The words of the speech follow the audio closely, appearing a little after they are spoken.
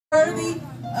worthy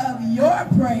of your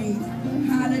praise.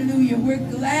 Hallelujah. We're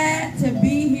glad to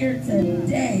be here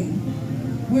today.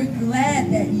 We're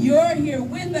glad that you're here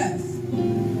with us.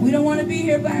 We don't want to be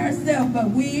here by ourselves,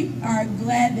 but we are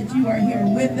glad that you are here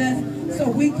with us so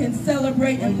we can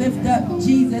celebrate and lift up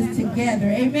Jesus together.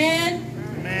 Amen?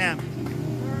 Amen.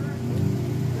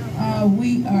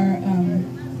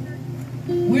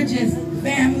 We're just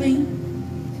family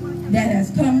that has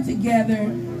come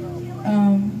together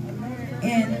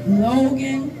in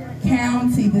Logan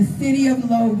County, the city of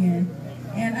Logan,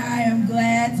 and I am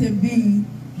glad to be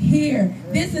here.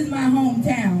 This is my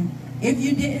hometown. If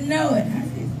you didn't know it,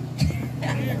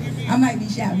 I might be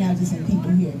shouting out to some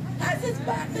people here. How's this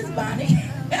Bonnie?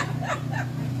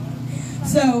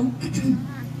 So,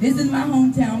 this is my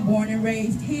hometown, born and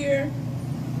raised here.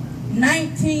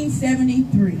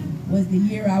 1973 was the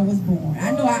year I was born.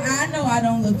 I know I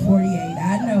don't look 48.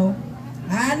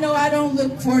 I know I don't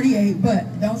look 48,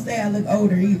 but don't say I look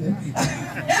older either.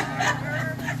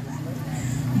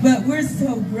 But we're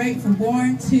so grateful.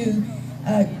 Born to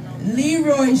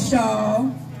Leroy Shaw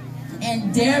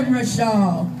and Deborah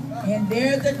Shaw. And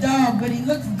there's a dog, but he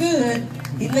looks good.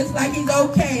 He looks like he's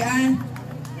okay. I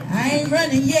ain't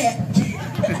running yet.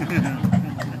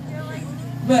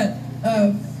 But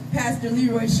Pastor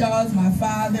Leroy Shaw is my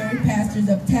father, pastors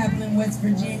of Taplin, West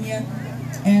Virginia,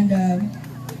 and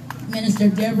Minister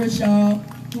Deborah Shaw,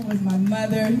 who was my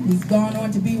mother, who's gone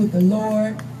on to be with the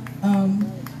Lord.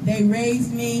 They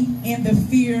raised me in the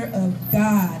fear of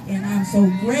God, and I'm so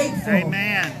grateful.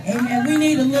 Amen. Amen. We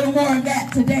need a little more of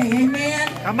that today. Amen.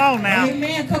 Come on now.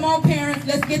 Amen. Come on, parents.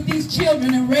 Let's get these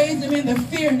children and raise them in the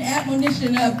fear and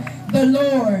admonition of the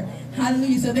Lord.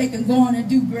 Hallelujah. So they can go on and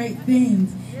do great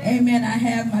things. Amen. I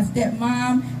have my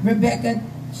stepmom, Rebecca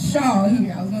Shaw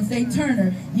here. I was going to say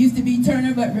Turner. Used to be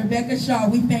Turner, but Rebecca Shaw.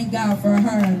 We thank God for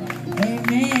her.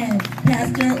 Amen.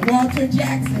 Pastor Walter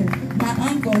Jackson, my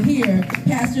uncle here.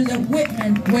 Pastors of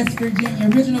Whitman, West Virginia.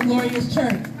 Original Glorious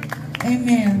Church.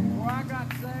 Amen. Well, I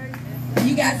got saved.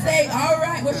 You got saved? All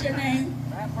right. What's your name?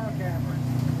 Matt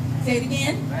Burkhammer. Say it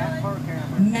again. Matt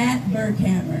Burkhammer. Matt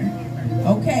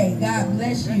Burkhammer. Okay. God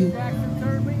bless you. Jackson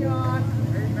turned me on.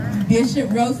 Amen. Bishop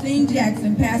Rosine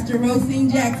Jackson, Pastor Rosine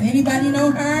Jackson. Anybody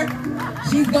know her?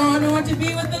 She's gone on to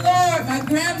be with the Lord, my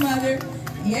grandmother.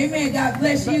 Amen. God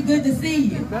bless you. Good to see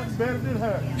you. That's better than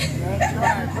her. That's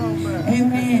right.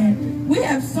 Amen. We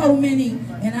have so many,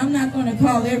 and I'm not going to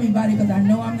call everybody because I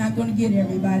know I'm not going to get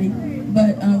everybody.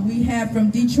 But we have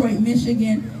from Detroit,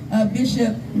 Michigan,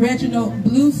 Bishop Reginald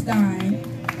Bluestein,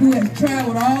 who has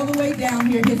traveled all the way down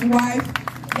here. His wife,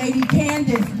 Lady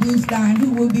Candace Bluestein,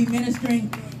 who will be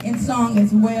ministering in song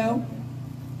as well.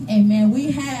 Amen.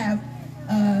 We have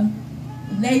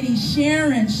Lady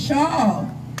Sharon Shaw,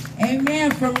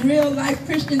 amen, from Real Life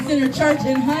Christian Center Church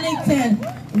in Huntington,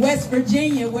 West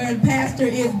Virginia, where the pastor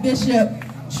is Bishop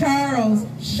Charles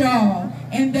Shaw.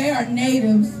 And they are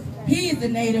natives. He is a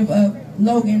native of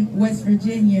Logan, West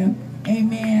Virginia.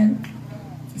 Amen.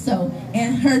 So,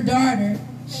 and her daughter,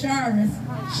 Sharis,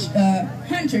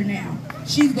 Hunter now.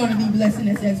 She's going to be blessing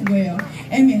us as well.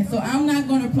 Amen. So I'm not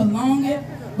going to prolong it,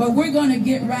 but we're going to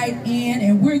get right in,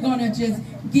 and we're going to just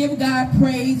give God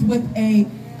praise with a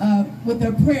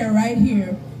prayer right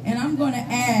here. And I'm going to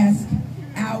ask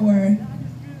our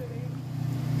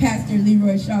Pastor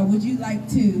Leroy Shaw, would you like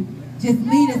to just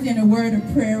lead us in a word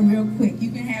of prayer real quick?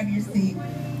 You can have your seat.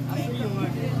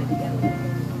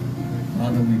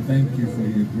 Father, we thank you for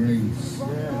your grace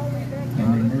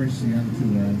and your mercy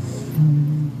unto us.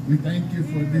 We thank you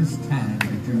for this time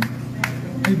that you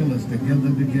enable us to gather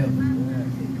together,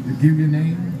 to give your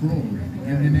name glory, to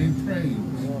give your name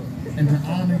praise, and to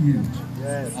honor you.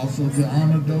 Also to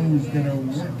honor those that are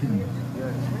working,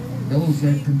 those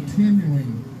that are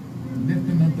continuing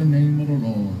lifting up the name of the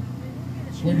Lord.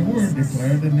 For the word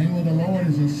declared, the name of the Lord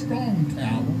is a strong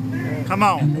tower. Come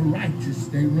on. And the righteous,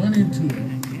 they run into it,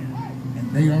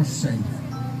 and they are safe.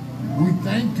 We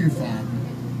thank you, Father,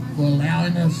 for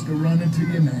allowing us to run into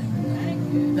your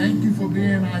name. Thank you for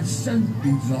being our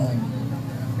safety zone.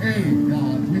 Hey,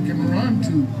 God, we can run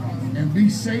to and be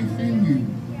safe in you.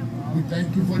 We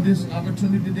thank you for this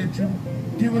opportunity that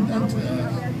you've given unto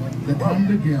us to come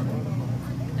together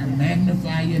and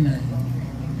magnify your name.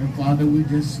 And Father, we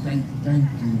just thank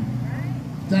you.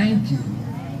 Thank you.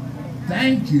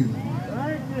 Thank you.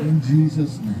 In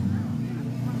Jesus' name.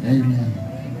 Amen.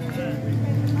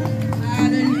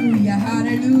 Hallelujah.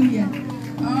 Hallelujah.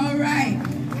 All right.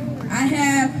 I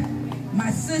have my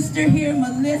sister here,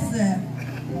 Melissa.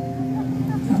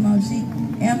 Come on,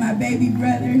 and my baby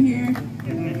brother here.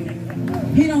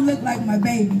 He don't look like my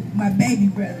baby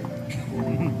brother.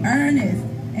 Ernest.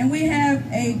 And we have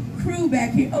a crew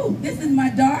back here. Oh, this is my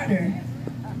daughter,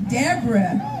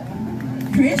 Deborah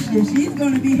Christian. She's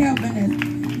going to be helping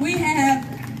us. We have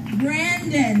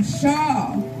Brandon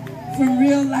Shaw from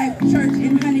Real Life Church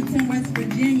in Huntington, West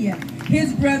Virginia.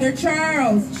 His brother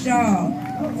Charles Shaw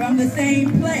from the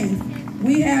same place.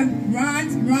 We have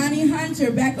Ronnie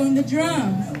Hunter back on the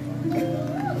drums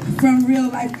from Real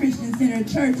Life Christian Center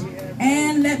Church.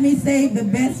 And let me save the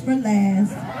best for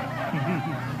last.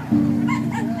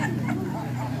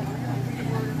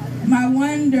 My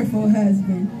wonderful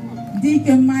husband,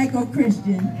 Deacon Michael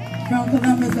Christian from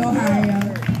Columbus,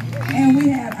 Ohio. And we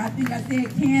have, I think I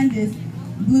said Candace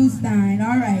Bluestein.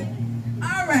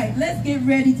 All right, let's get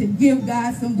ready to give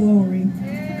God some glory.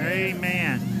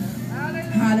 Amen.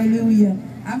 Hallelujah.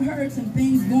 I've heard some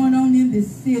things going on in this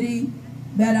city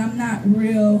that I'm not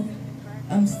real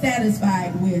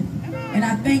satisfied with. And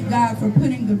I thank God for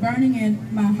putting the burning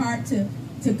in my heart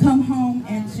to come home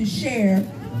and to share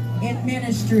in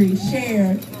ministry,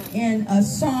 share in a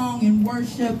song and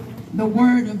worship the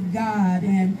word of God.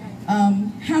 And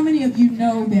how many of you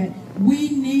know that we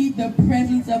need the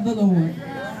presence of the Lord?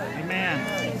 Amen.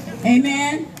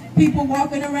 Amen. People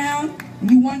walking around,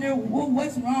 you wonder, well,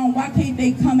 what's wrong? Why can't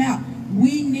they come out?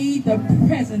 We need the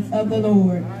presence of the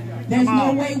Lord. There's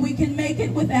no way we can make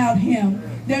it without him.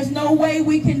 There's no way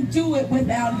we can do it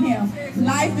without him.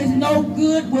 Life is no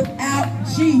good without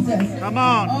Jesus. Come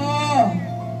on. Oh,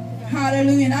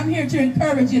 hallelujah. And I'm here to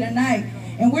encourage you tonight.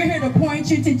 And we're here to point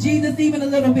you to Jesus even a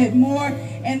little bit more.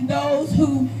 And those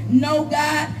who know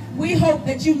God, we hope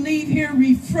that you leave here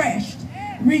refreshed,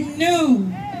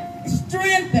 renewed,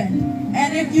 strengthened.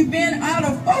 And if you've been out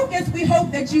of focus, we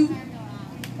hope that you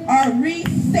are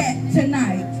reset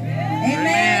tonight.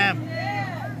 Amen.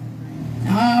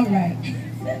 All right.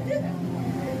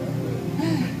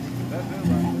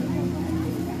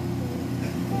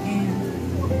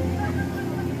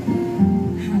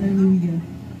 Hallelujah.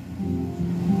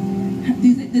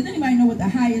 Does anybody know what the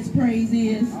highest praise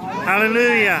is?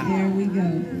 Hallelujah. There we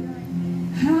go.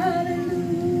 Hallelujah.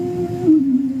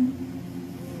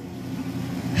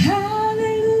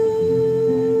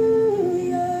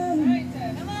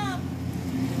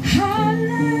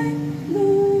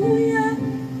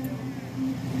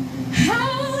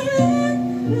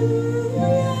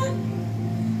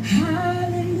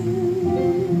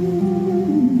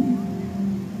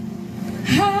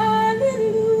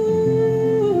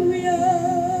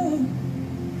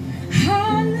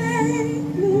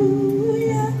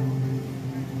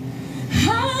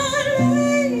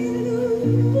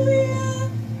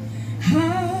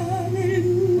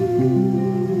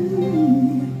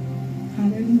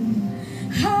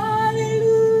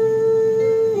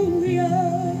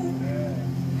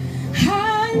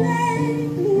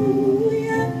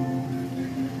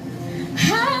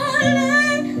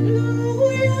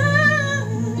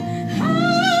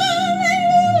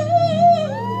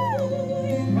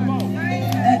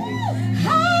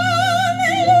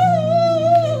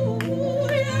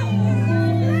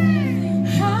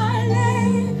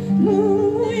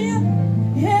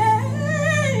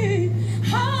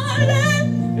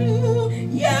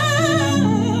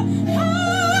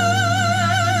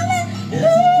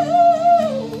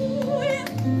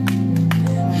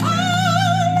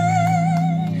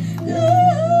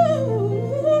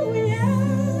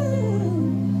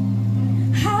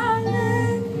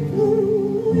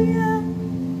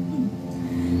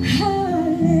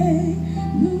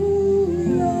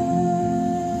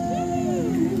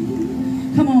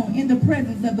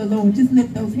 Lord, just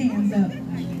lift those hands up.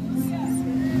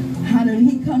 Hallelujah.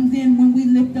 He comes in when we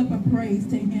lift up a praise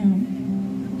to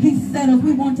him. He settles.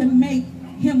 We want to make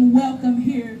him welcome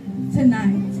here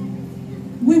tonight.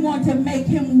 We want to make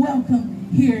him welcome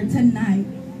here tonight.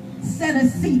 Set a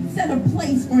seat, set a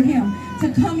place for him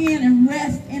to come in and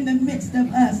rest in the midst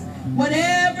of us.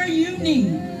 Whatever you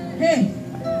need, hey,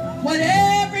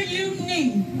 whatever you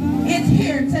need, it's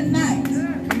here tonight.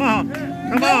 Come on.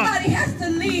 Come Nobody has to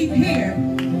leave here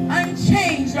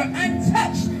unchanged or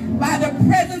untouched by the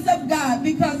presence of God,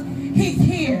 because he's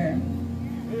here.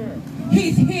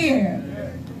 He's here.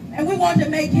 And we want to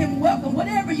make him welcome.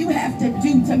 Whatever you have to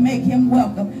do to make him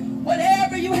welcome.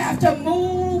 Whatever you have to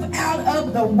move out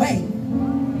of the way.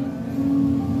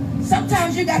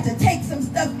 Sometimes you got to take some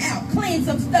stuff out, clean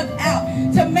some stuff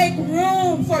out to make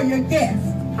room for your guest.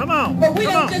 Come on. But we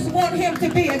don't just want him to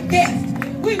be a guest.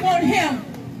 We want him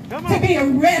to be a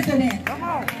resident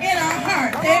in our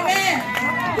hearts.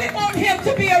 Amen. We want him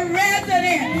to be a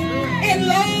resident in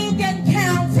Logan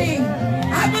County.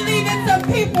 I believe in some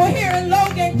people here in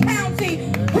Logan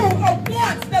County who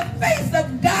wants the face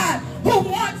of God, who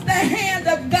wants the hand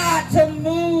of God to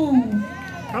move.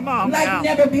 like now.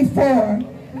 never before.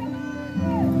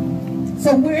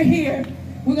 So we're here.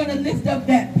 We're going to lift up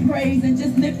that praise and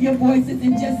just lift your voices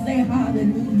and just say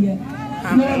hallelujah.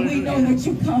 Lord, we know that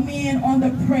you come in on the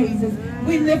praises.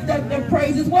 We lift up the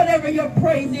praises. Whatever your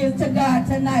praise is to God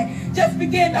tonight, just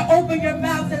begin to open your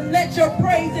mouth and let your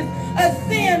praises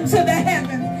ascend to the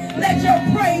heavens. Let your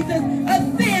praises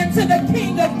ascend to the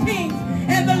King of Kings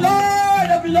and the Lord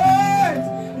of Lords,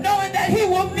 knowing that he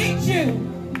will meet you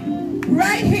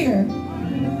right here.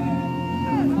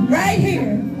 Right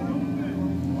here.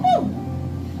 Woo.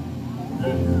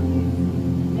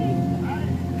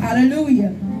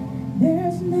 Hallelujah.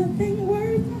 There's nothing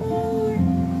worth more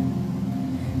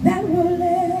that will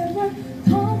ever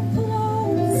come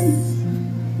close.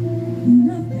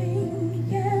 Nothing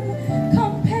can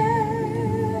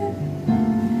compare.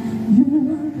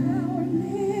 You are our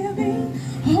living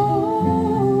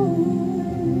hope.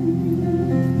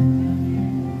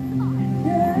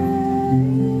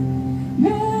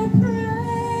 Your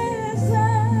presence,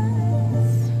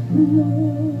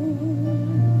 Lord.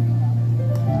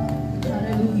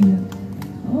 Hallelujah.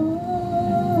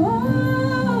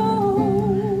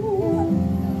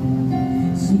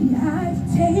 See,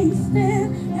 I've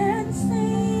tasted and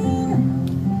seen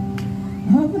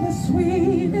of the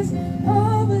sweetest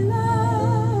of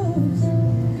loves,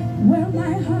 where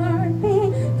my heart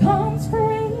becomes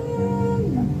free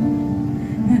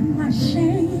and my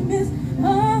shame is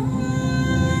undone.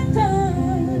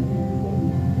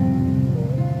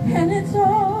 And it's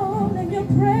all in your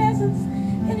presence,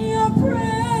 in your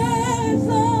presence,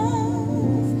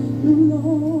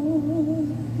 Lord.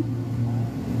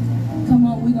 Come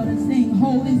on, we're going to sing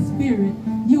Holy Spirit.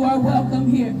 You are welcome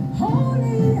here.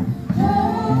 Holy,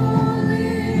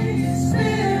 Holy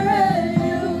Spirit,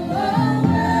 you are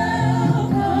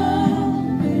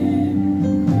welcome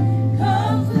here.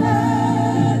 Come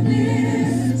flood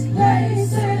this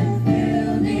place and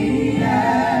fill the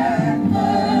atmosphere.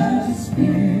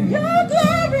 Your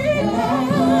glory,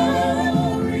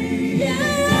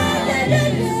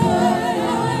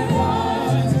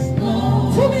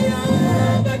 to be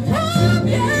overcome,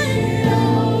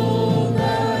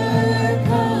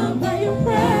 overcome by your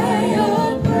presence.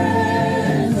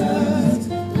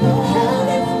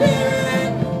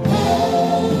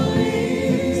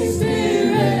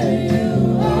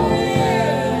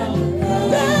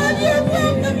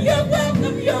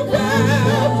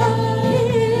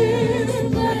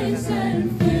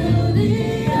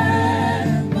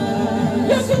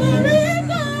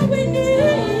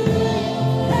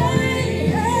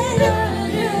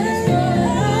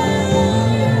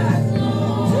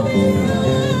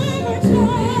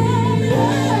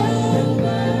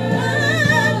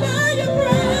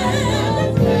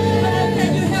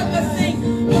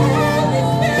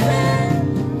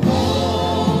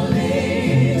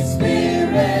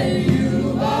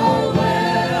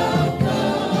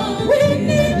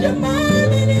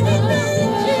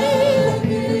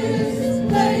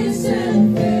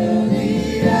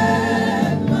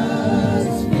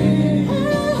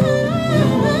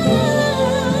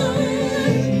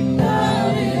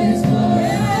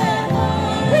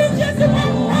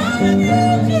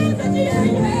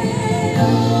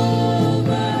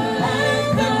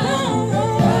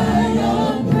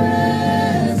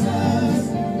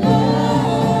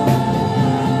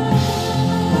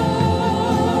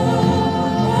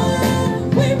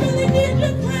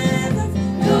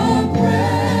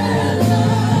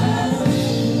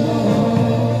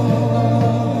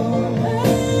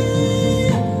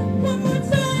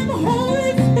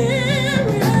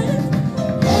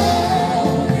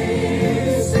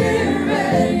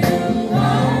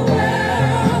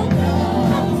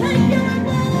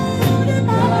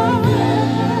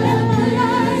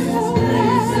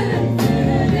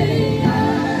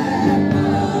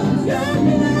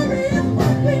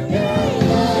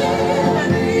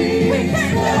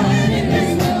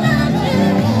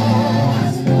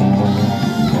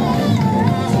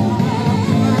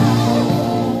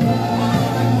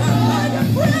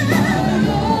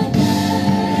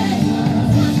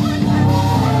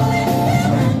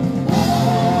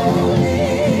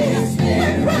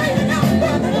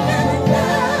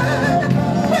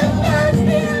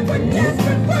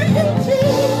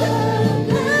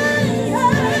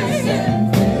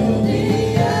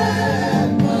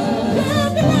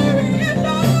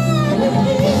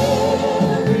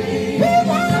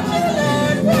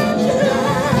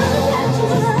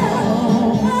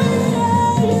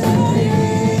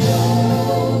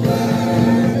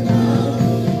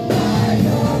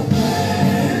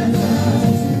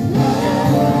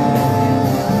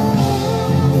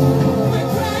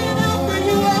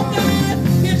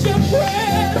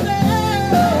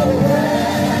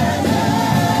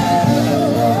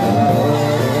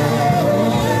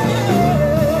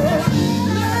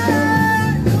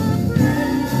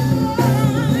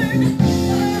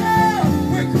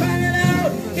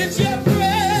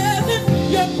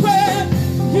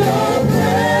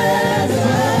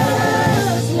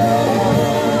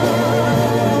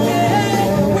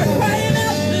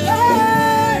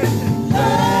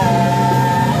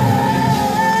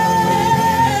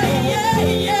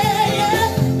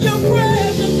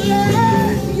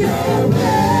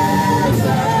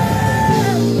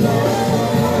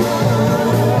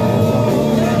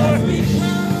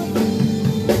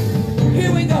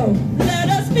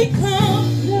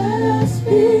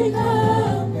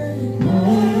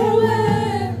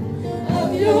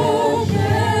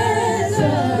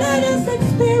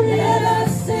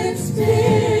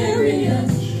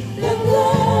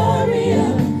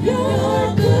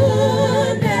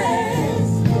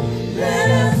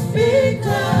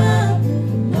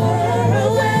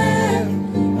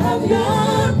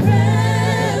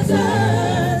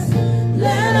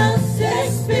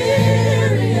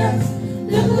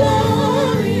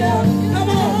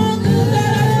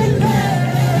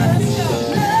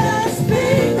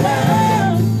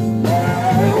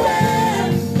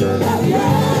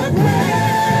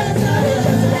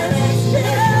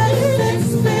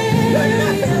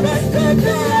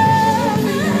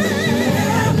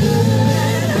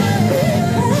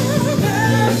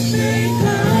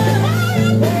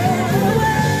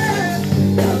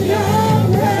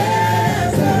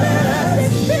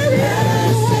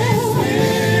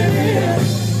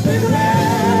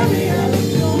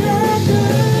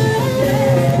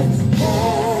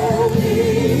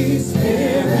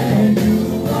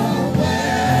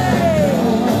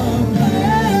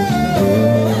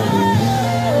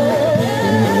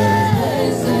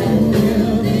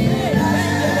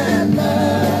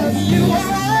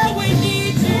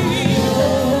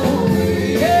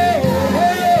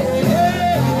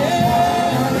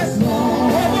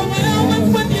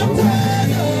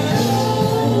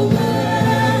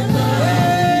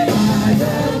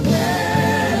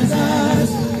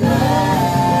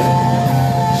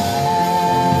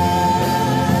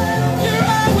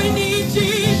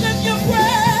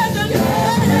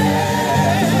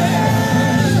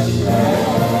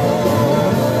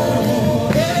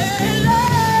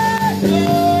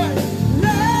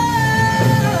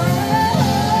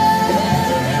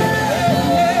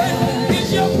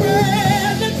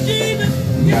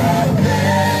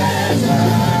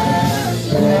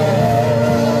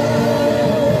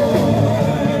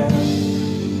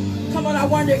 I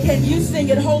wonder, can you sing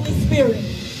it, Holy Spirit?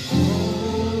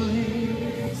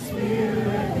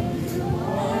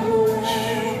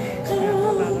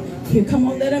 Here, come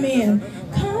on, let him in.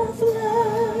 Come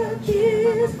flood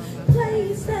this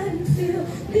place and fill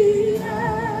the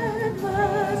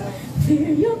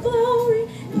atmosphere. Your glory,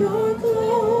 your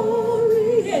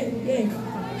glory. Yeah, yeah.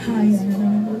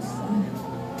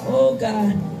 Oh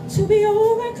God, to be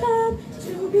overcome,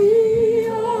 to be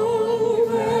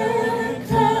overcome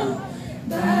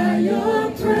by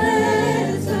your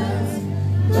presence,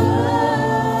 Lord.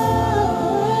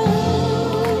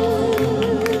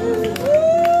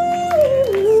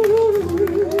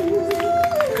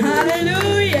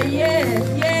 Hallelujah, yes,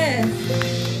 yes.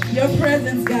 Your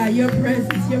presence, God, your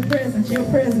presence, your presence, your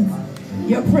presence,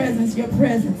 your presence, your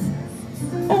presence.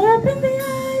 Open the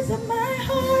eyes of my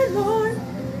heart, Lord.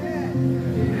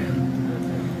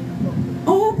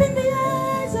 Open the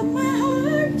eyes of my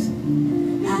heart.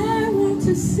 I want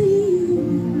to see you.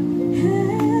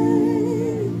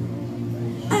 Hey,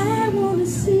 I want to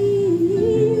see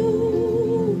you.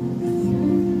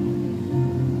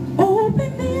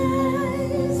 Open the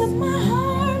eyes of my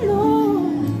heart,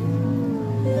 Lord.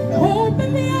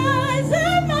 Open the eyes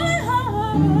of my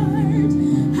heart.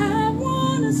 I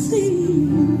want to see you.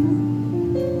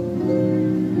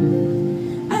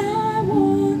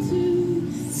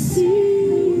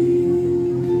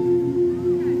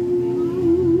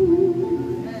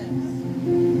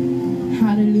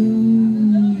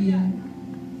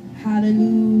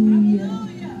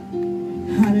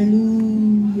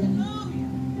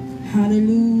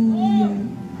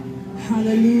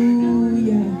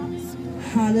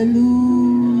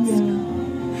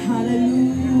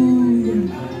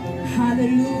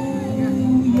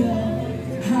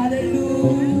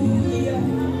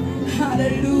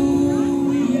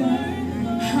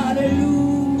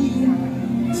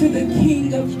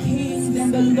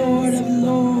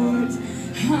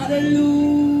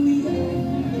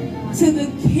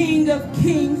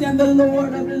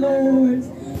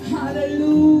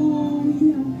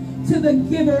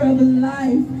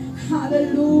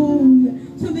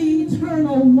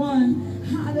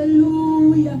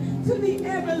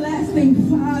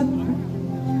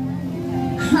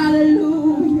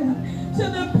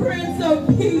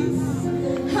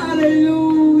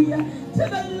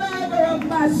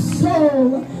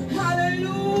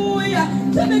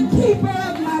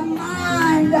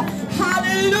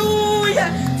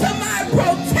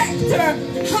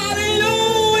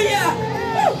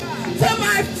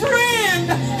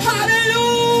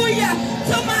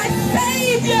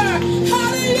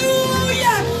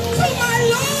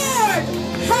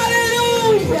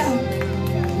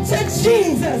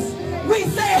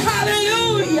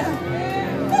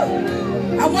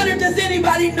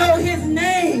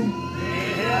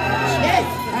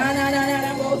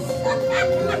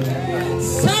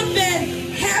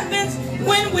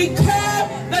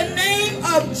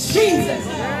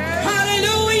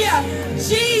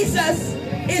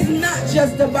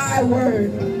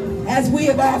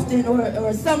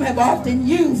 Or some have often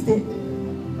used it.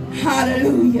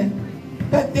 Hallelujah.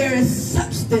 But there is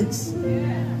substance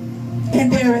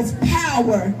and there is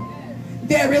power.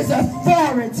 There is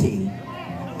authority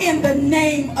in the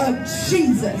name of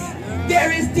Jesus.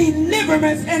 There is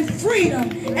deliverance and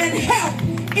freedom and help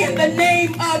in the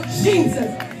name of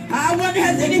Jesus. I wonder,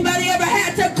 has anybody ever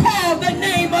had to call the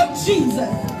name of Jesus?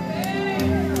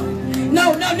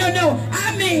 No.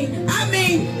 I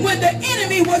mean, when the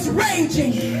enemy was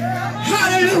raging.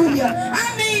 Hallelujah.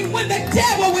 I mean, when the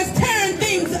devil was tearing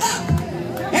things up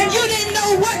and you didn't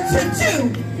know what to do.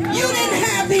 You didn't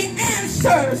have the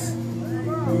answers.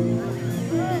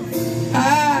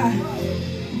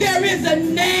 There is a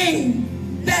name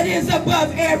that is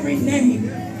above every name.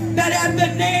 That at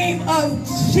the name of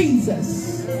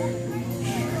Jesus,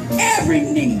 every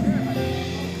knee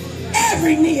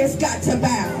has got to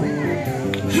bow.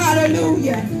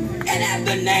 Hallelujah. And at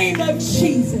the name of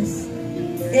Jesus,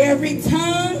 every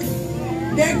tongue,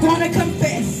 they're going to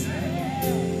confess.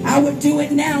 I would do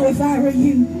it now if I were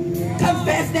you.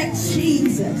 Confess that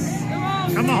Jesus.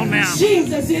 Come on now.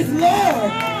 Jesus is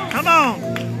Lord. Come on.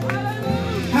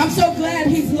 I'm so glad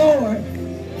he's Lord.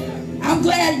 I'm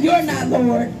glad you're not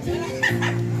Lord.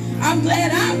 I'm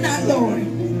glad I'm not Lord.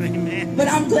 Amen. But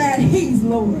I'm glad he's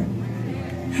Lord.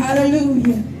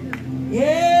 Hallelujah.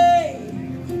 Yay.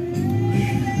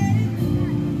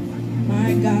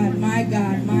 My God, my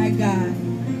God, my God.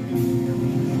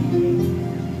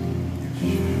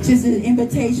 Just an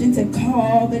invitation to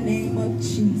call the name of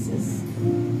Jesus.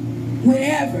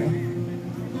 Whenever.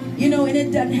 You know, and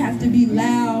it doesn't have to be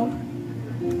loud.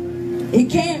 It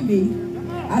can be.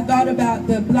 I thought about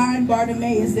the blind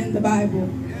Bartimaeus in the Bible.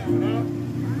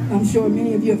 I'm sure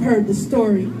many of you have heard the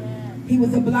story. He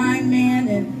was a blind man,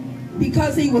 and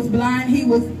because he was blind, he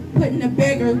was put in a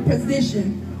beggar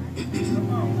position.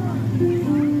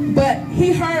 But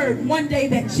he heard one day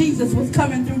that Jesus was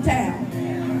coming through town.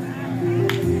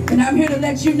 And I'm here to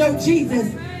let you know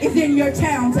Jesus is in your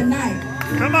town tonight.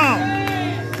 Come on.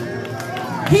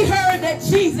 He heard that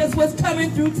Jesus was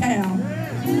coming through town.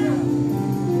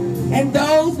 And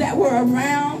those that were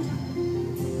around,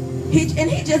 he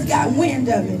just got wind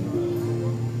of it.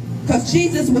 Because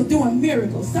Jesus was doing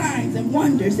miracles, signs and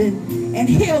wonders and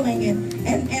healing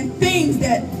and things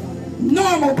that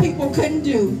normal people couldn't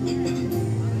do.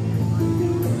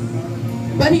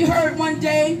 But he heard one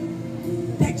day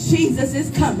that Jesus is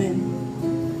coming.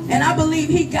 And I believe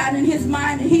he got in his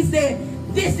mind and he said,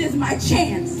 this is my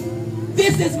chance.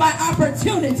 This is my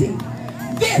opportunity.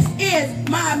 This is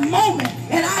my moment.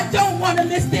 And I don't want to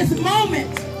miss this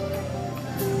moment.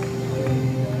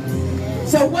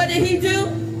 So what did he do?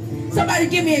 Somebody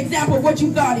give me an example of what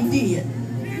you thought he did.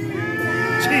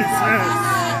 Jesus.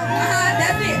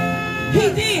 That's it. He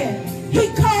did. He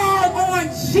called on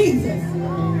Jesus.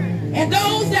 And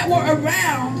those that were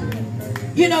around,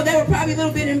 you know, they were probably a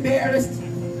little bit embarrassed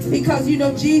because, you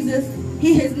know, Jesus,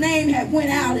 his name had went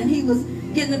out and he was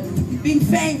getting to be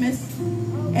famous.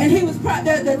 And he was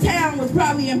the town was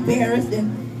probably embarrassed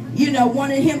and, you know,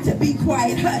 wanted him to be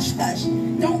quiet. Hush, hush.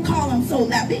 Don't call him so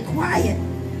loud. Be quiet.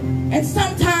 And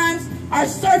sometimes our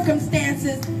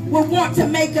circumstances will want to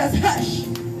make us hush.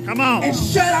 Come on. And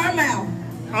shut our mouth.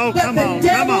 Oh, but come the on.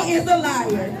 devil Come on. is a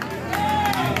liar.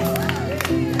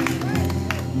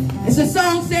 As the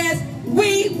song says,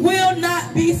 we will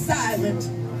not be silent,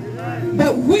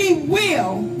 but we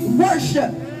will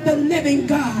worship the living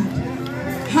God.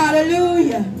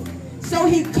 Hallelujah. So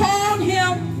he called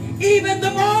him even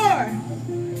the more.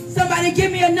 Somebody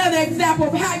give me another example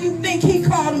of how you think he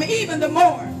called him even the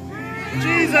more.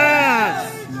 Jesus.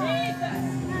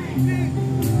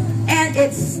 And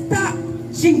it stopped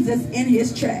Jesus in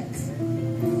his tracks.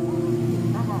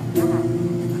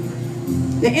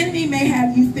 The enemy may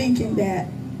have you thinking that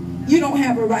you don't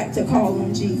have a right to call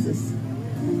on Jesus.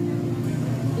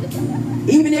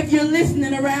 Even if you're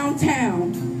listening around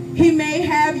town, he may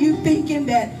have you thinking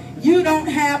that you don't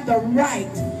have the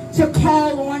right to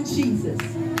call on Jesus.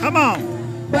 Come on.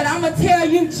 But I'm going to tell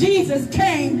you, Jesus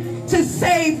came to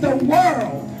save the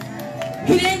world.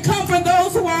 He didn't come for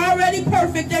those who are already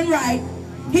perfect and right.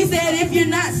 He said, if you're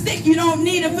not sick, you don't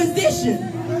need a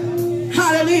physician.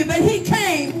 Hallelujah. But he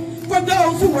came for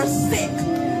those who were sick,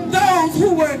 those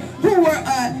who were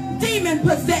demon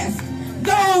possessed,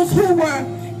 those who were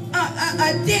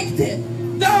addicted,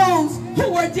 those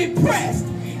who were depressed.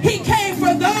 He came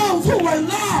for those who were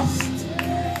lost,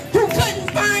 who couldn't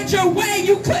find your way.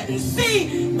 You couldn't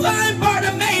see. Blind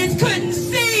Bartimaeus couldn't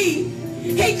see.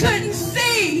 He couldn't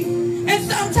see. And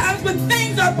sometimes when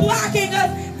things are blocking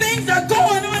us, things are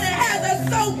going on that has us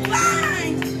so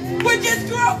blind. We're just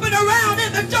groping around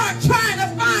in the dark trying to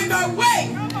find our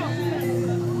way.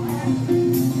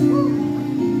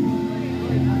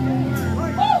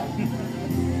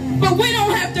 But we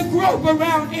don't have to grope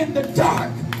around in the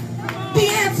dark. The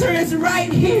answer is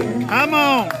right here. Come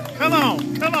on. Come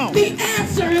on. Come on. The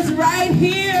answer is right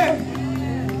here.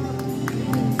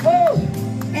 Woo.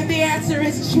 And the answer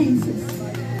is Jesus.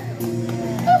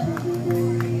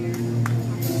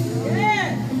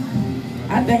 Yeah.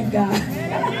 I thank God.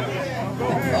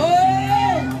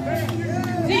 Oh,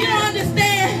 do you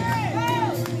understand?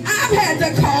 I've had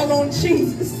to call on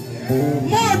Jesus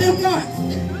more than once.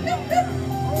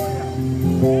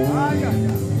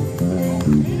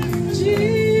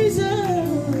 Jesus.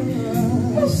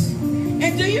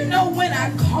 And do you know when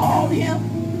I called him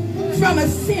from a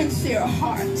sincere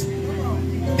heart?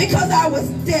 Because I was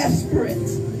desperate.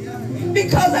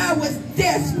 Because I was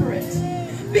desperate.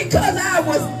 Because I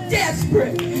was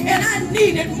desperate. And I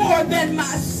needed more than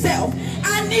myself.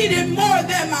 I needed more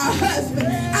than my husband.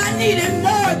 I needed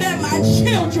more than my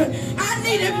children. I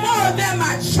needed more than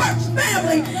my church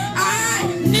family. I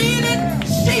needed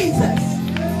Jesus.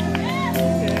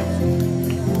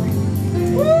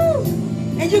 Woo.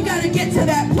 And you got to get to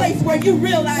that place where you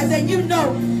realize that you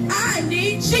know, I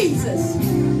need Jesus.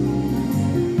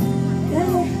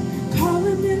 Yeah. Call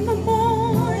him in the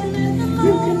morning.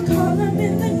 You can call him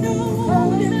in the noon.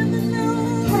 Call him in the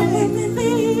noon. Call him in the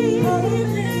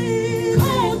evening.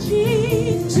 Call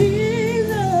Jesus.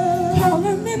 Call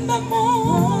him in the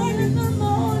morning.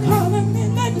 Call him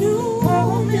in the noon.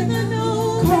 Call him in the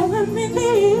noon. Call him in the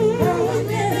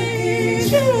evening.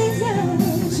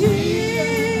 Jesus. Jesus.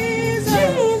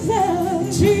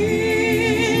 Jesus.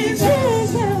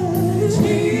 Jesus.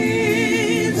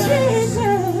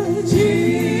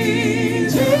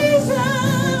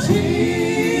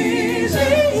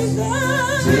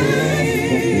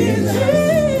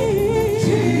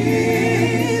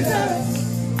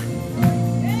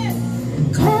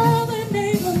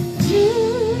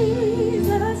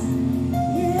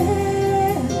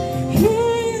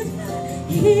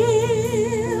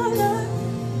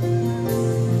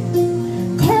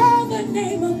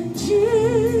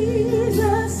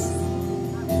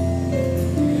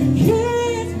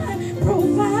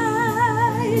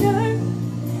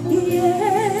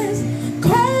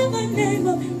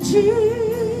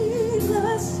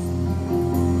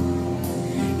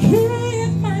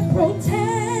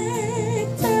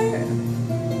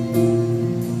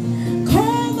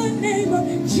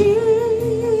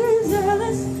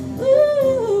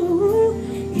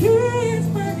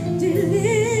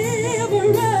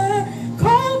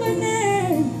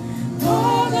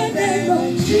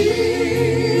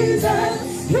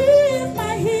 Jesus. He is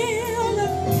my healer.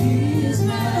 He is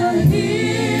my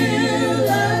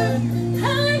healer.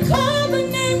 I call the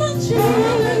name of Jesus.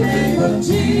 Call the name of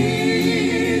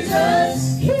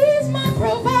Jesus. He's my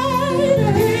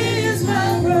provider. He is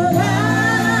my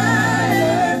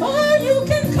provider. Oh, you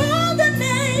can call the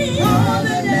name. Call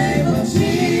the name of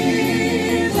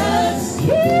Jesus.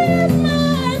 He is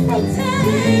my protector.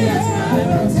 He is my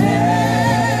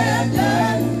protector.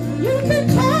 You can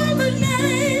call the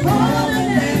name. Call the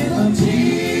name of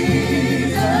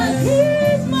Jesus.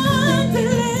 He's my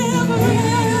deliverer. He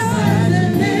is my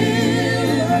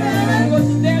deliverer.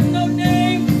 There's no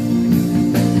name.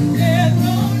 There's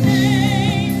no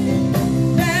name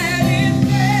that is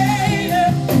greater,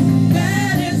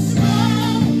 that is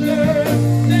stronger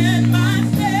than my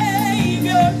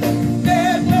Savior.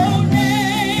 There's no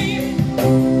name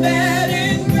that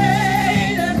is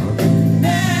greater,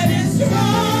 that is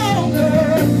stronger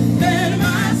than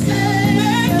my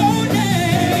Savior. There's no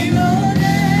name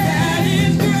that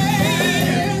is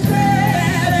greater,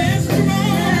 that is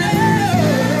stronger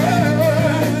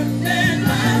than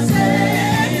my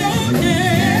Savior.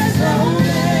 There's no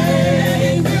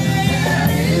name that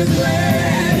is greater,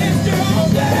 that is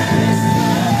stronger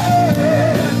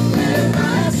than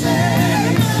my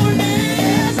Savior.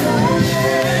 There's no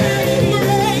name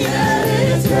that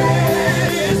is greater,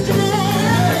 that is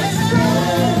stronger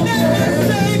than my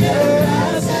Savior.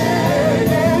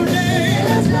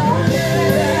 There's no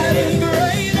name that is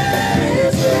greater,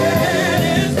 that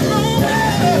is stronger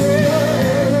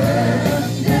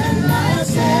than my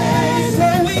Savior. So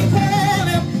we call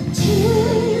him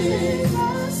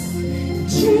Jesus,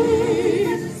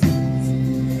 Jesus,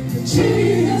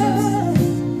 Jesus.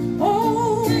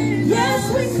 Oh, yes,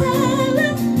 we call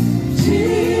him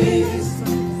Jesus,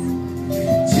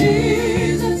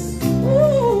 Jesus.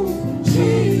 Ooh,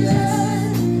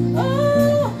 Jesus.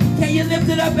 Oh, can you lift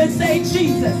it up and say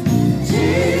Jesus?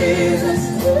 Jesus.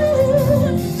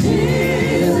 Ooh,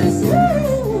 Jesus.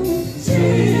 Ooh,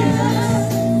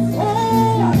 Jesus.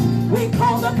 Oh, we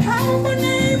call the powerful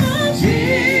name of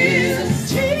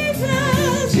Jesus.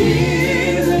 Jesus.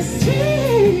 Jesus.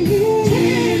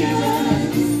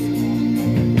 Jesus.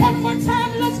 One more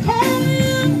time, let's call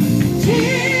him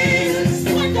Jesus.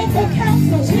 Wonderful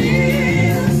Counselor.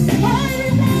 Jesus. Mighty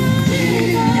One.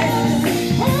 Jesus.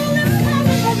 Oh, let's call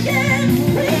him again.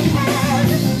 We call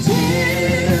him Jesus.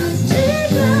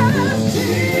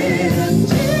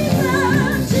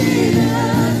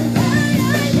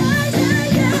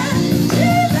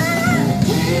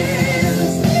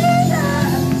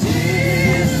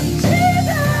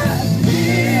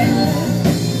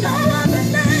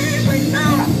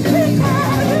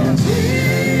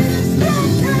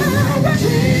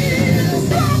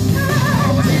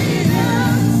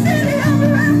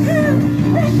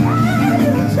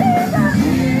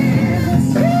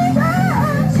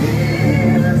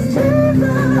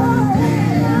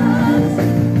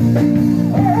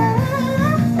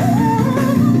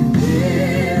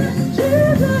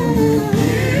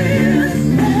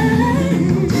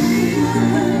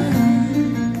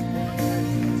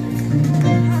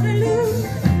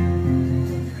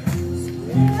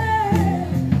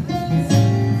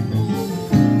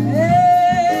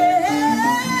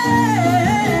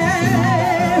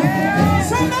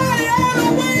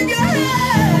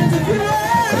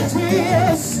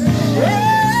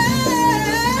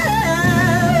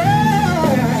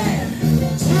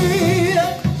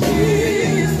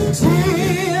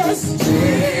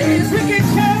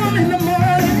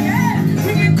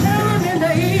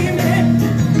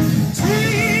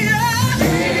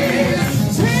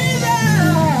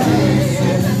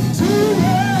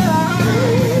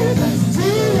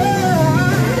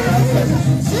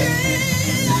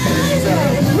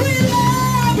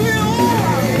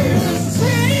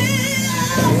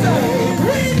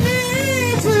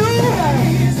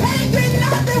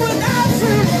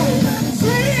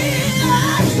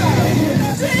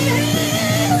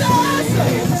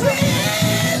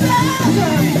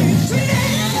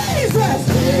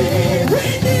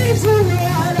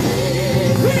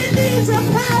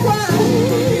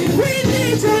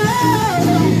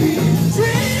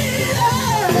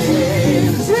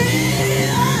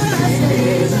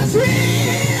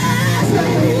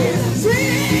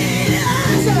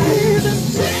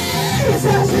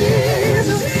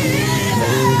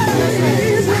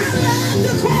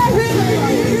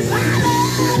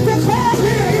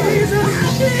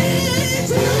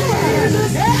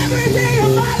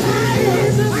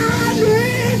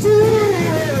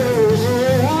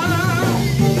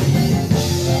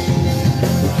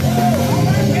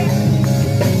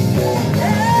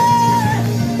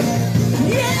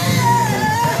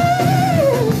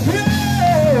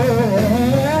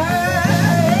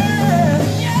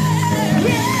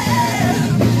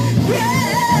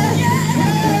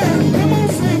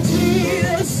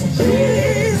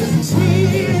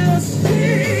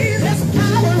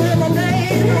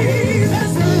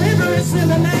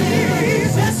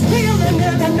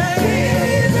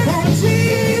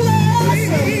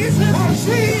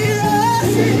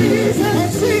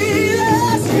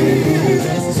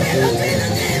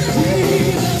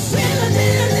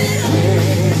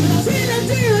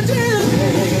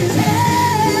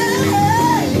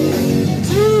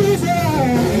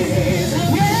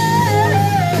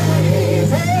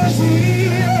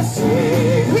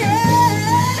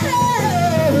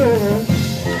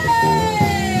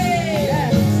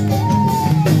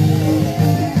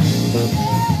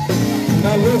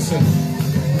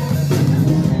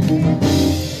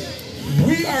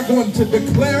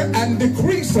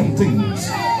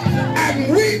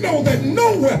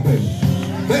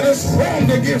 that is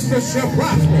formed against us shall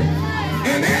prosper.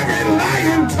 And every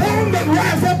lying tongue that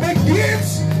rise up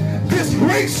against this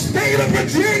great state of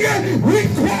Virginia, we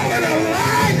call it a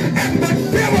lie, and the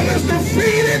devil is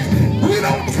defeated. We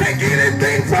don't take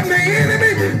anything from the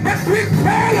enemy, but we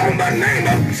call on the name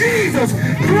of Jesus.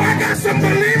 Do I got some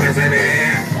believers in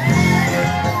here?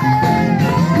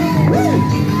 Woo.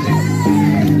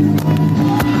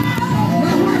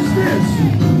 Now watch this.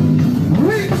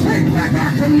 We take back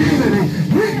our community.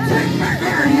 We take back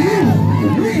our youth.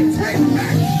 We take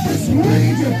back this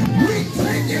region. We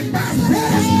take it by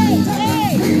force. The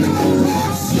kingdom of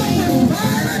God suffers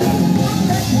violence.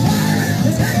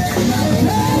 Take it by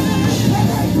force.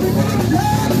 Come on, people of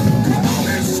God. Come on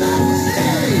and shout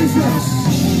Jesus.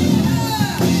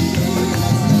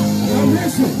 Now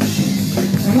listen.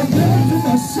 And I'm going to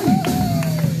my seat.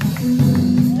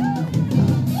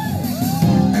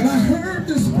 And I heard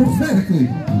this prophetically.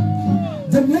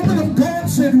 The woman of God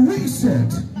said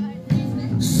reset.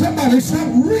 Somebody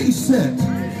shout reset.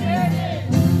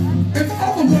 In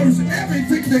other words,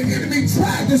 everything the enemy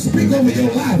tried to speak over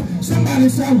your life, somebody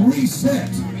shout reset.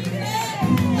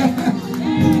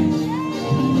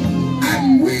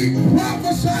 And we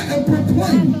prophesy and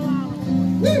proclaim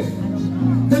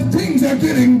that things are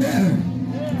getting better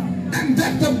and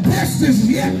that the best is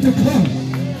yet to come.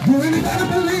 Do anybody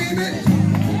believe it?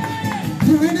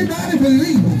 Do anybody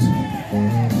believe it?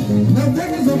 Now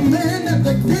there was a man at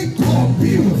the gate called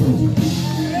Beautiful,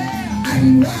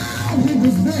 and while he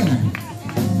was there,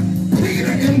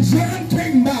 Peter and John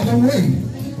came by the way,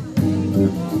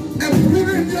 and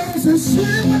Peter and John said,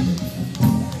 "Silver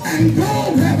and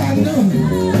gold have I none,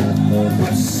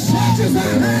 but such as I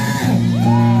have,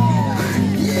 I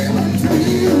give unto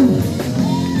you.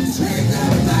 Take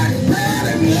up thy bed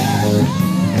and walk."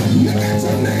 Look at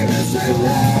your neighbor and say,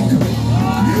 "Walk."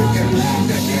 You can walk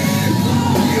again.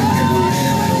 You can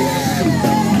live again.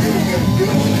 You can do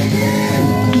it again.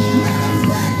 Matter of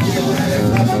fact, get ready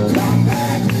for the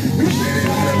comeback. If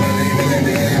anybody believe it in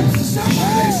here,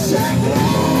 somebody shout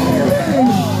glory.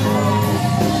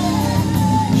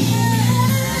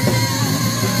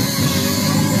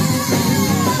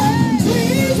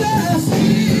 Jesus,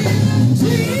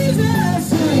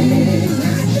 Jesus, I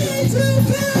need to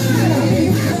God. I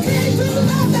need to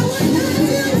love the way I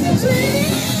do.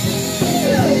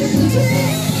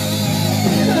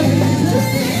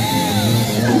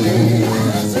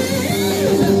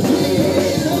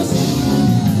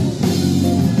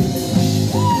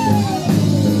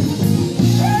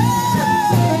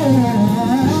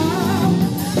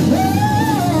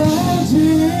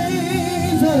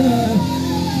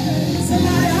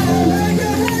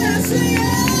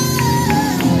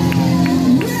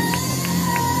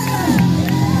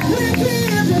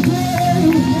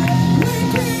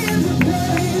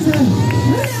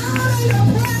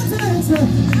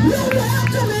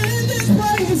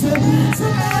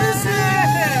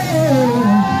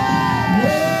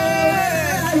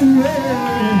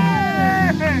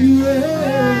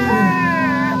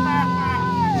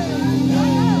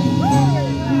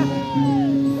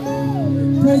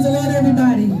 Praise the Lord,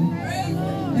 everybody.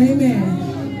 Amen.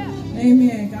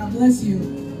 Amen. God bless you.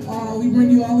 We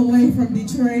bring you all the way from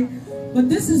Detroit. But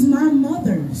this is my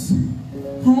mother's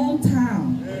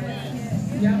hometown.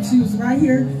 Yep, she was right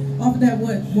here off of that,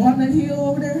 Walnut Hill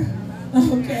over there?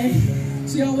 Okay.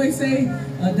 She always say,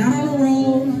 down on the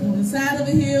road, on the side of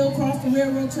the hill, across the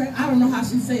railroad track. I don't know how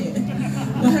she said it.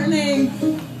 But her name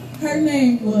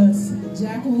was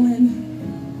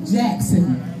Jacqueline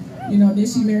Jackson. You know, then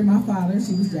she married my father.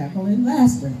 She was Jacqueline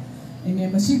Laster.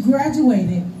 Amen. But she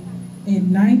graduated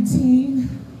in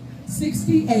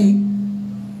 1968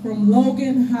 from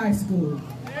Logan High School.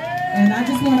 And I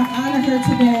just want to honor her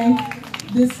today.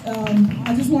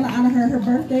 I just want to honor her. Her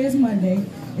birthday is Monday.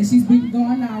 And she's been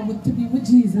going now to be with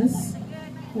Jesus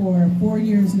for 4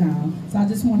 years now. So I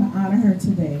just want to honor her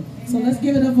today. So let's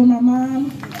give it up for my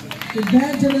mom,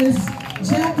 Evangelist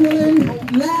Jacqueline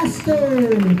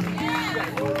Laster.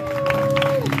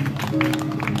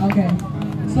 Okay,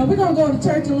 so we're going to go to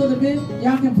church a little bit.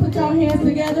 Y'all can put your hands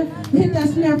together. Hit that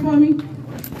snare for me.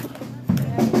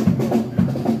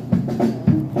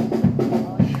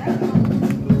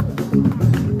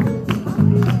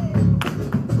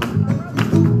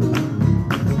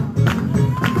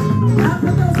 Now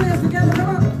put those hands together.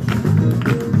 Come on.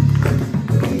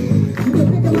 You can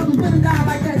pick them up and put them down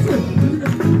like that too.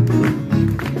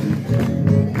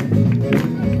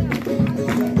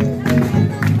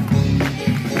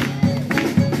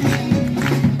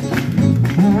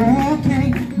 Okay,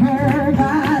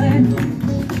 everybody.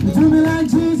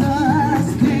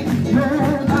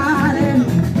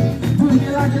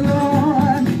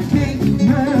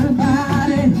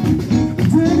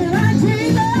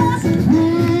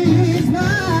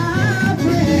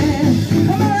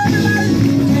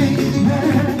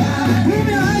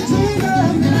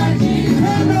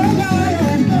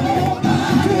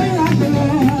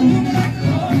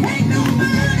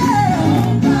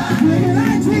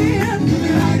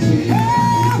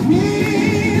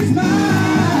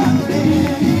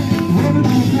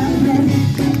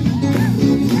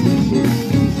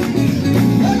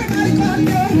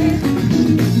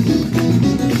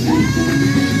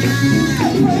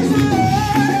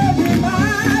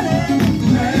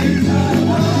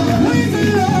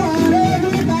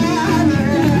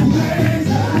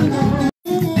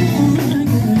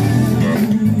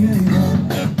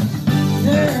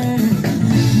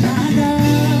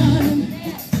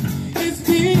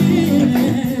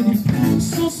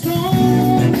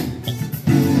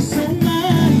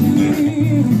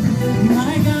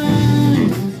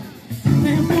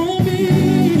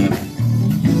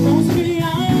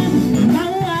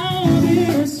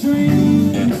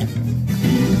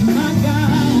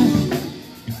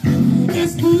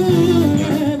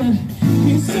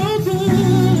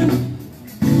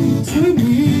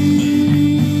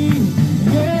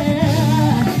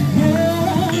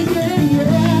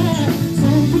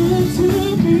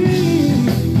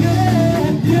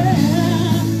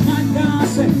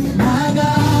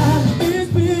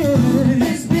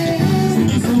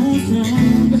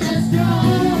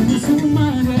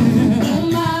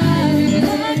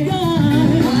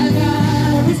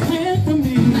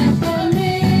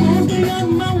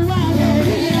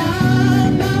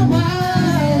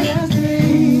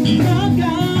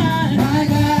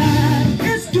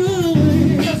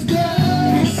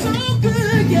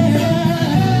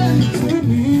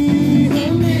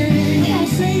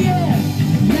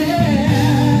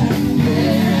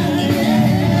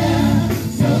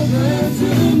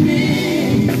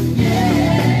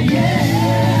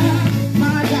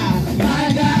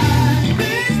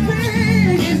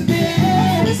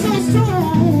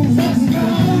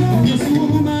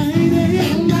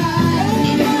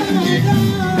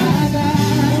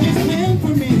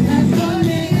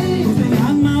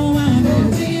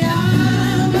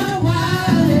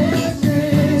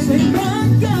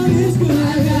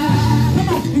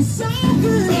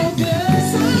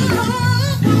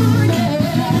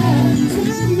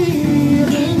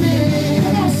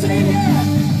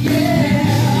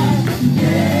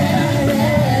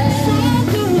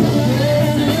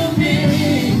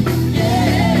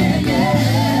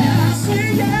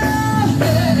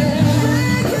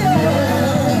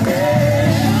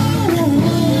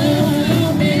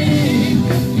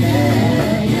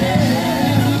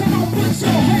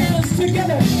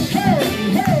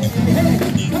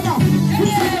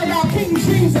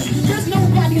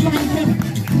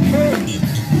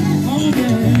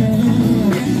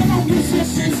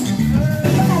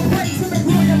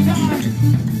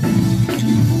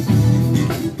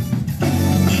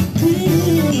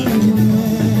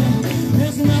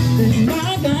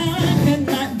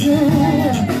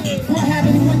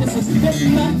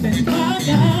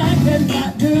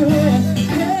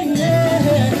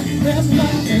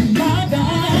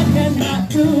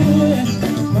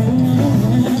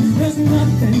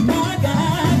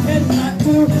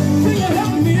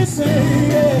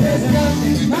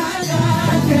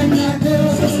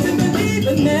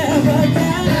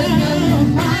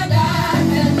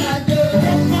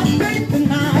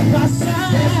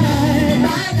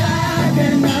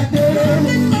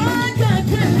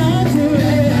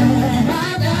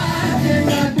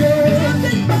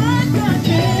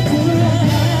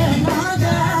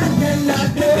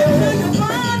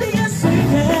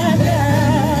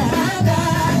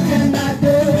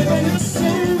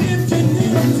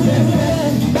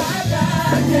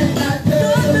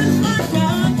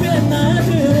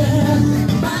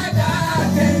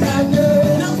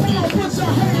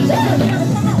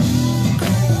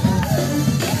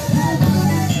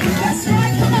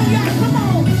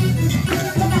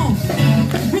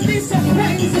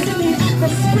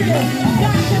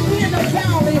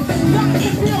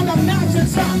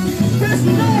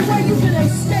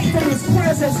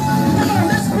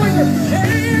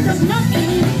 There's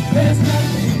nothing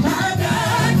my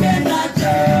God cannot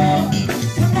do.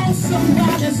 Come on,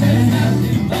 somebody say,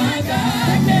 nothing my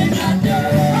God cannot do.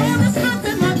 Oh, there's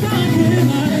nothing my God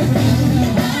cannot do.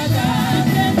 My God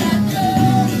cannot do.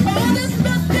 Oh, there's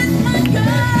nothing my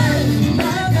God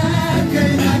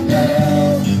cannot do.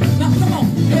 Now come on,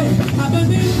 hey, I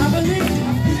believe.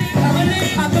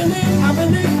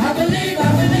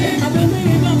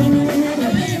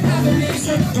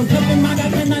 There's nothing my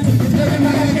God cannot do. There's nothing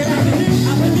my God cannot do.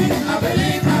 I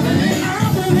believe.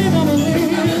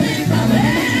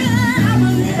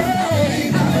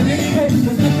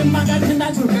 There's nothing my God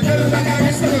cannot do. There's nothing my God cannot do.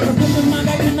 There's nothing my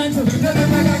God cannot do. There's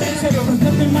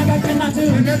nothing my God cannot do.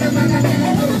 There's nothing my God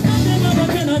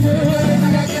cannot do.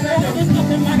 There's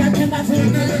nothing my God cannot do.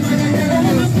 There's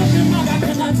nothing my God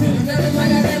cannot do. There's nothing my God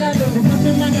cannot do. There's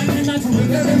nothing my God cannot do.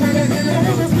 There's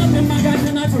nothing my God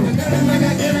cannot do. There's nothing my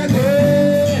God cannot do.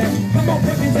 Come on,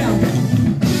 break it down.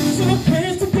 So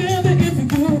hands together if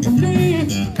you believe.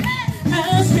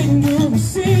 Ask and you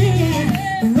receive.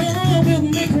 Lord will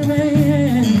make it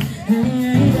rain.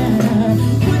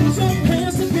 Put your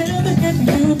hands together if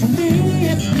you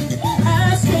believe.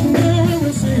 Ask and you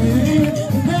receive.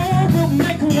 Lord will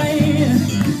make it rain.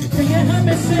 Can you help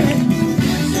me say?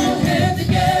 Put your hands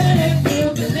together if you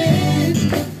believe.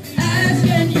 Ask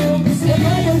and you receive.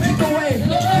 Lord will make a way.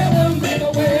 Lord will make a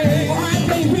way. Oh, I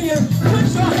can't hear you. Put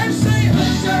your hands, say,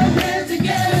 put your hands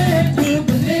together if you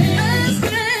believe. Ask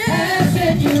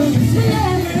and you receive.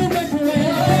 Lord will make a way.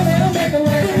 Lord will make a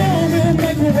way. Lord will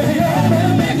make a way. Lord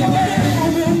will make a way.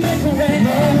 Lord will make a way.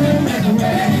 Lord will make a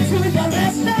way. To the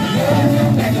last time. Lord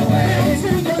will make a way. To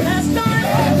the last time.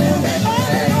 Lord will make a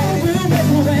way. Lord will make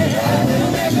a way. Lord will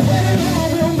make a way.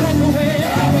 Lord will make a way.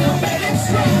 Lord will make it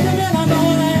stronger than I know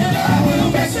that. Lord will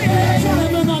make it stronger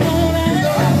than I know that.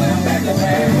 Lord will make a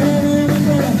way. Lord will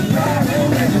make a way. Lord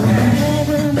will make a way. Lord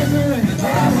will make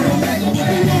a way. Lord will make a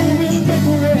way.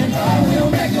 Lord will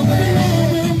make a way. Lord will make a way. Lord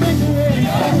will make a way.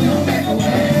 Lord will make a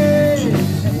way.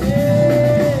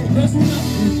 There's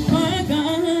nothing my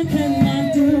God cannot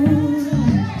do.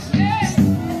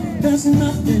 There's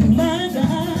nothing my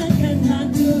God cannot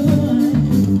do.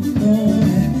 Oh,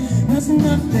 there's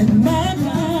nothing my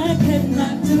God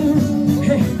cannot do.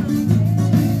 Hey,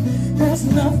 there's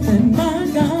nothing my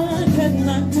God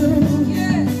cannot do.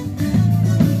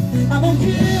 I don't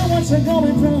care what you're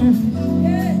going through.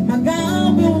 My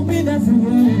God will be there for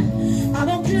you. I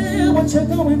don't care what you're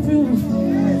going through.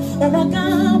 Oh, my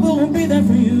God will be there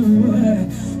for you.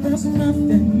 There's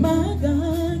nothing my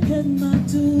God cannot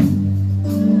do.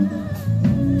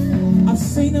 I've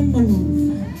seen him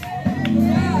move.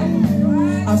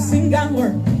 I've seen God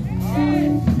work.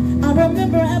 I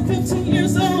remember at 15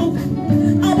 years old,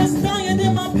 I was dying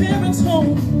in my parents'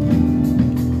 home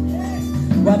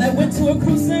while I went to a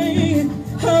crusade.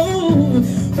 Oh,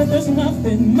 but there's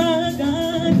nothing my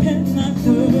God cannot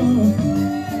do.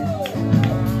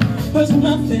 There's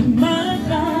nothing my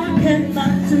God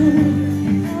cannot do.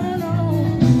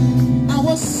 I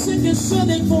was sick and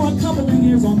shut-in for a couple of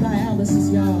years on dialysis,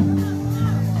 y'all.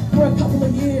 For a couple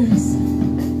of years.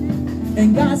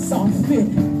 And God saw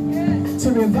fit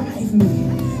to revive me.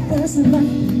 There's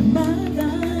nothing my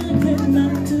God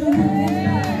cannot do.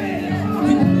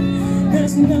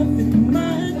 There's nothing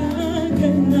my God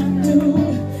cannot do.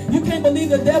 You can't believe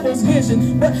the devil's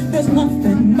vision, but there's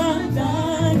nothing my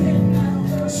God cannot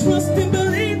do. Trust and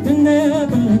believe and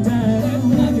never die.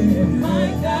 My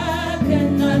God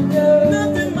cannot do.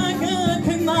 Nothing my God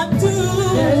cannot do.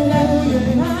 There's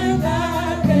nothing my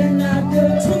God cannot do.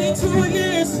 22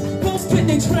 years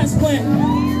post-kidney transplant.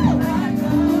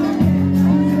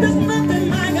 There's nothing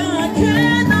my God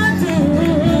cannot do.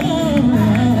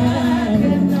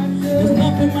 There's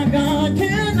nothing my God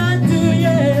cannot do.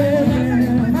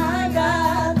 Yeah, my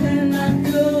God cannot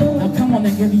do. Now come on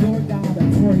and give your God a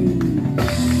praise.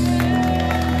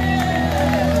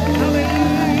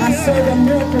 I serve a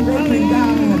miracle working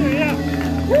God.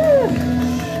 Woo.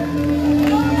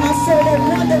 I serve a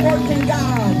wonder working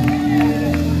God.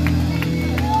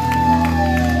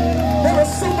 There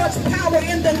is so much power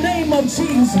in the name of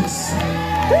Jesus.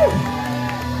 Woo.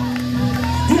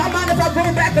 Do y'all mind if I go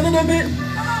back a little bit?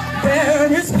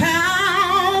 There is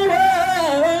power,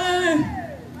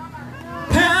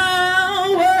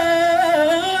 power,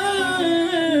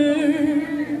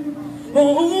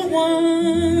 oh,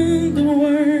 wonder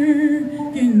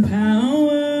working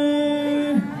power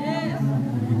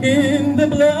in the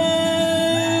blood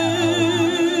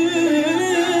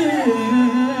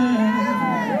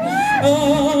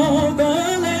of the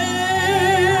Lamb.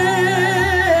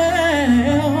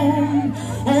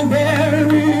 Oh, there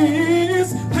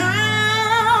is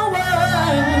power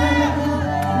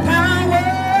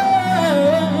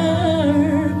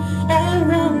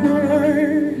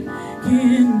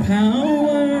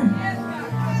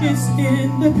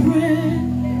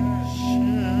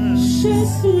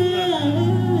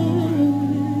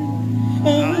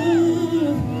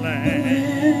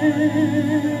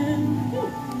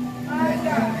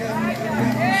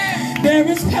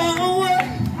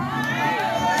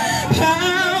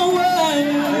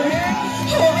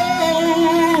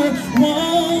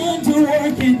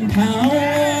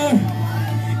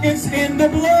It's in the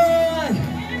blood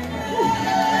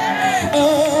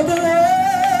of the Lamb.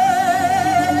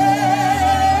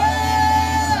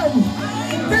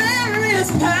 There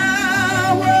is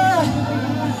power,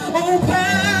 oh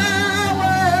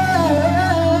power,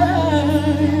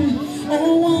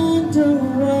 oh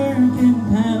wonder-working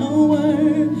power.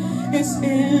 It's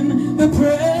in the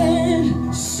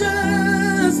precious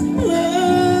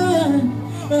blood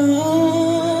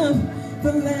of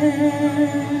the Lamb.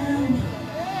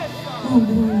 Oh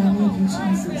Lord, I love you,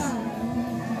 Jesus.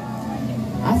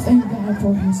 I thank God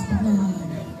for his blood.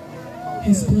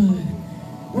 His blood.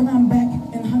 When I'm back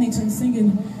in Huntington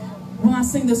singing, when I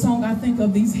sing the song, I think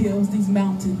of these hills, these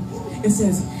mountains. It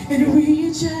says, it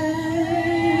reaches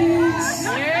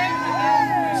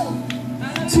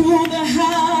to the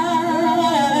highest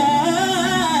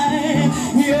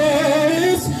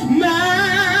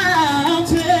mountain.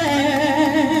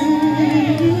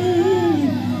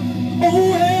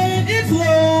 Oh, and it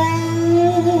flows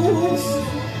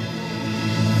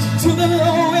to the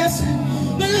lowest,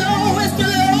 the lowest, the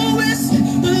lowest,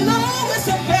 the lowest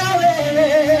of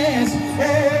valleys.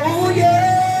 Oh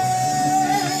yeah.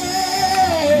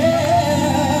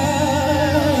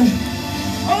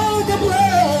 Oh, the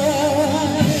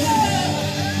blood.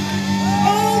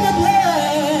 Oh, the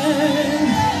blood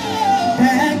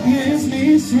that gives me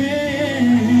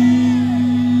strength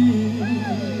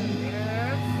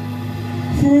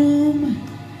from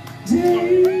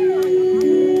day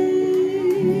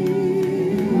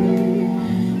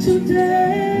to day.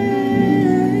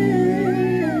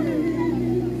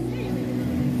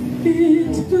 It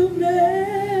will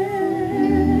never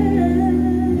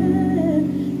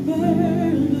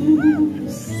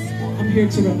lose. I'm here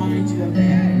to remind you of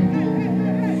that.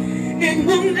 It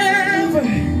will never,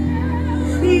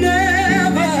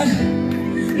 never,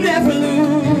 never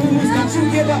lose. Don't you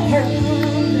give up hope.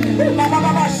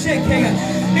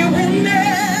 It will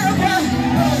never,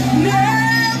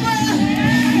 never,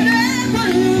 never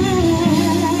lose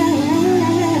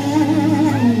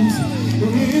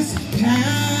its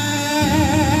power.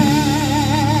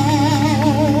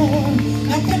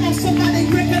 Now come on, somebody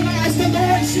recognize the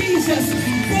Lord Jesus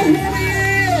for who he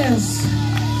is.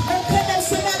 Oh, come on,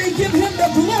 somebody give him the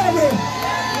glory.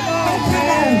 Oh, come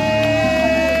on.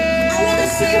 I want to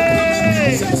see you come up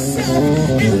as yourself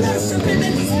and worship him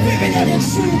in spirit and in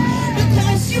truth,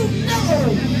 because you know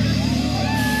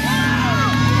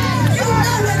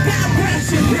what God brought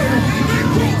you here. I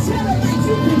can't tell it like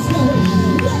you can tell it.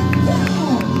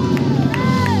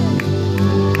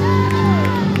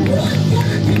 What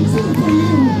God can do for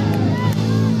you.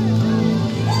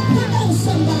 Oh, come on,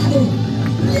 somebody.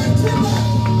 Lift him up.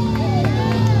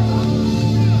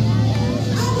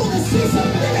 I want to see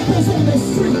some miracles on the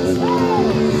street.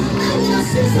 I want to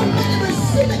see somebody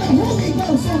receiving the Holy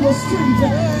Ghost on the street.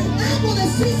 I want to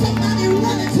see somebody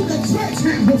running to the church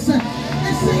house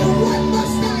and saying, what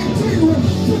must I do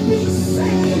to be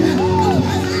saved? Because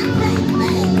I can't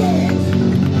make it.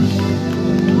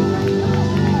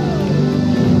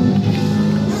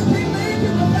 I can't make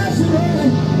it without you,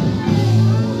 Lord.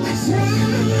 I tried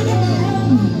on my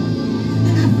own,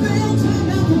 and I failed time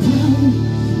after time,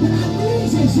 but I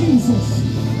need you, Jesus.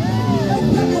 Oh,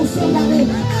 come on, somebody.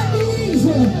 I need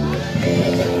you. I'm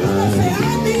going to say, I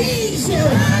need you.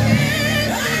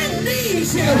 I need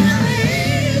you. I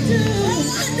need you. Oh,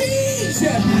 I need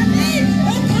you.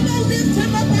 Oh, come on, lift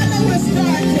him up. I know it's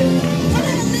dark. Come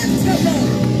on, lift him up.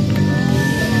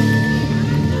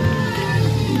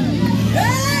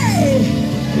 Hey!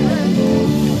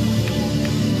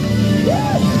 Woo!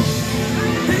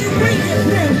 Did he bring you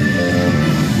through?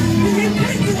 Did he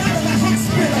bring you out of the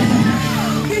hospital?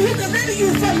 Did he deliver you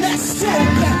from that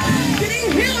stroke? Did he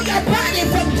heal your body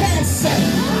from cancer?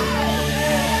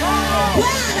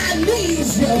 God, I need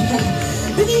you.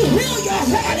 Did he heal your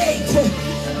heartache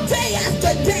day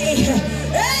after day?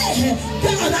 Hey,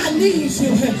 God, I need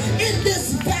you in this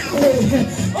valley.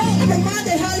 Oh, I'm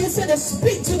reminded how you said to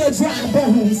speak to the dry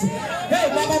bones. Hey,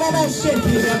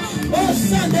 oh,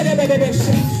 Sunday,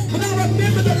 when I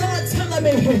remember the Lord telling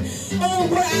me, oh,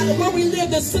 where we live,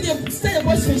 the state of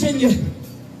West Virginia,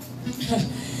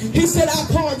 he said, I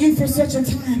called you for such a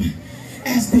time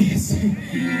as this.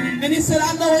 And he said,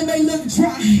 I know it may look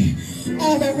dry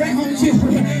all around you,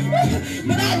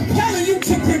 but I'm calling you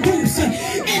to produce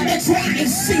in the dry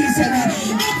season.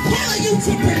 I'm calling you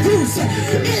to produce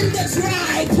in the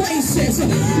dry places.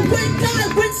 When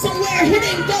God went somewhere, he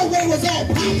didn't go where it was all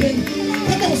popping.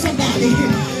 Come on, somebody.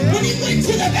 When he went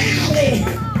to the valley,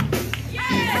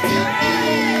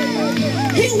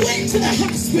 he went to the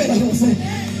hospitals.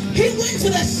 He went to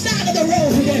the side of the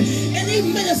road and he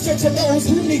ministered to those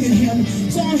who needed him.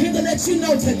 So I'm here to let you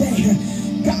know today,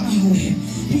 God,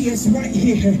 he is right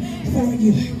here for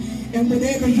you. And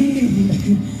whatever you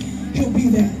need, he'll be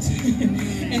that.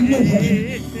 And more.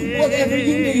 Whatever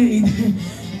you need,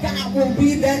 God will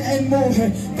be that and more.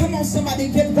 Come on, somebody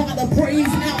give God a praise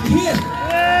out here.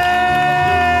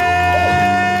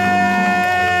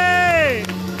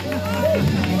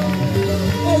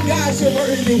 Oh God, you're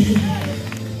worthy.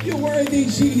 You're worthy,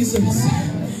 Jesus.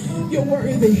 You're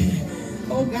worthy.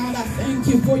 Oh God, I thank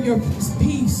you for your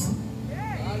peace.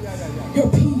 Your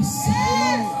peace.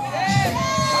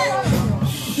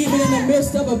 Even in the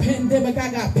midst of a pandemic, I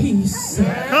got peace.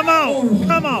 Come on,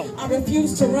 come on. I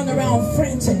refuse to run around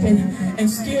frantic and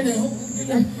scared.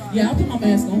 Yeah, I'll put my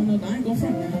mask on. No, I ain't going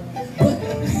front now. But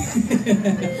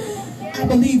I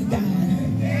believe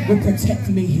God will protect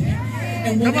me.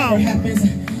 And whatever happens,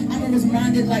 I'm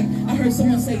reminded, like I heard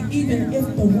someone say, even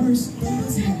if the worst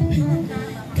does happen,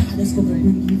 God is going to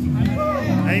bring you through.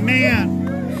 Amen.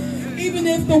 Even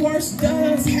if the worst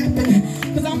does happen,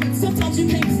 because sometimes you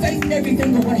can't faith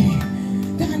everything away.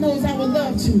 God knows I would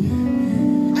love to.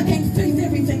 I can't faith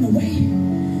everything away.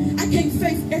 I can't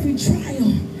faith every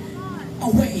trial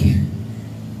away.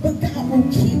 But God will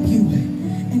keep you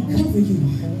and cover you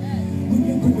when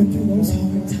you're going through those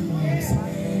hard times.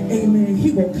 Amen.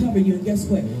 He will cover you, and guess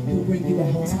what? He'll bring you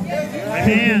out.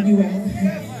 Amen. He'll bring you out.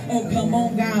 Oh, come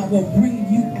on, God will bring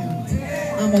you out.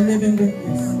 I'm a living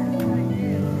witness.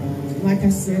 Like I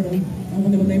said, I don't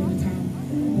want to belabor the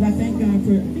time, but I thank God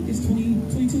for, I think it's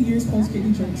 22 years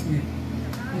post-kidney transplant.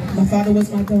 My father was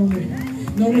my donor.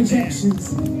 No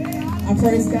rejections. I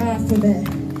praise God for that.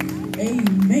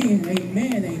 Amen,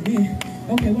 amen, amen.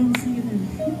 Okay, what am I singing now?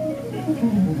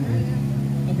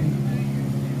 Okay.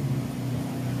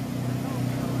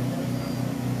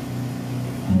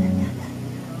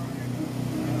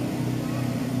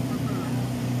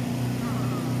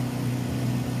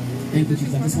 Thank you,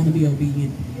 Jesus. I just want to be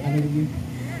obedient. Hallelujah.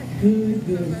 Good,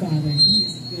 good Father. He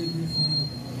is a good, good Father.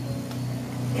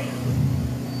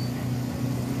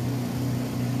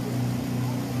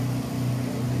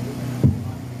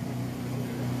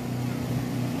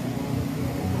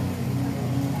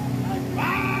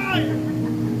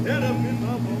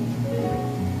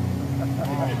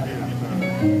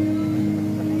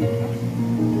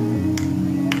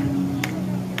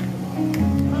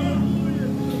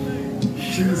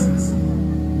 Jesus.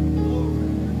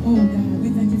 Oh God, we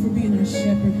thank you for being our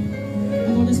shepherd.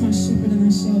 The Lord is my shepherd and I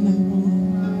shall not want.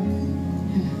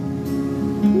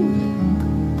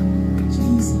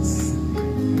 Jesus.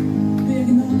 We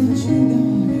acknowledge you,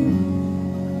 God.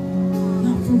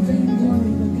 Not for vain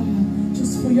glory, but God,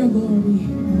 just for your glory.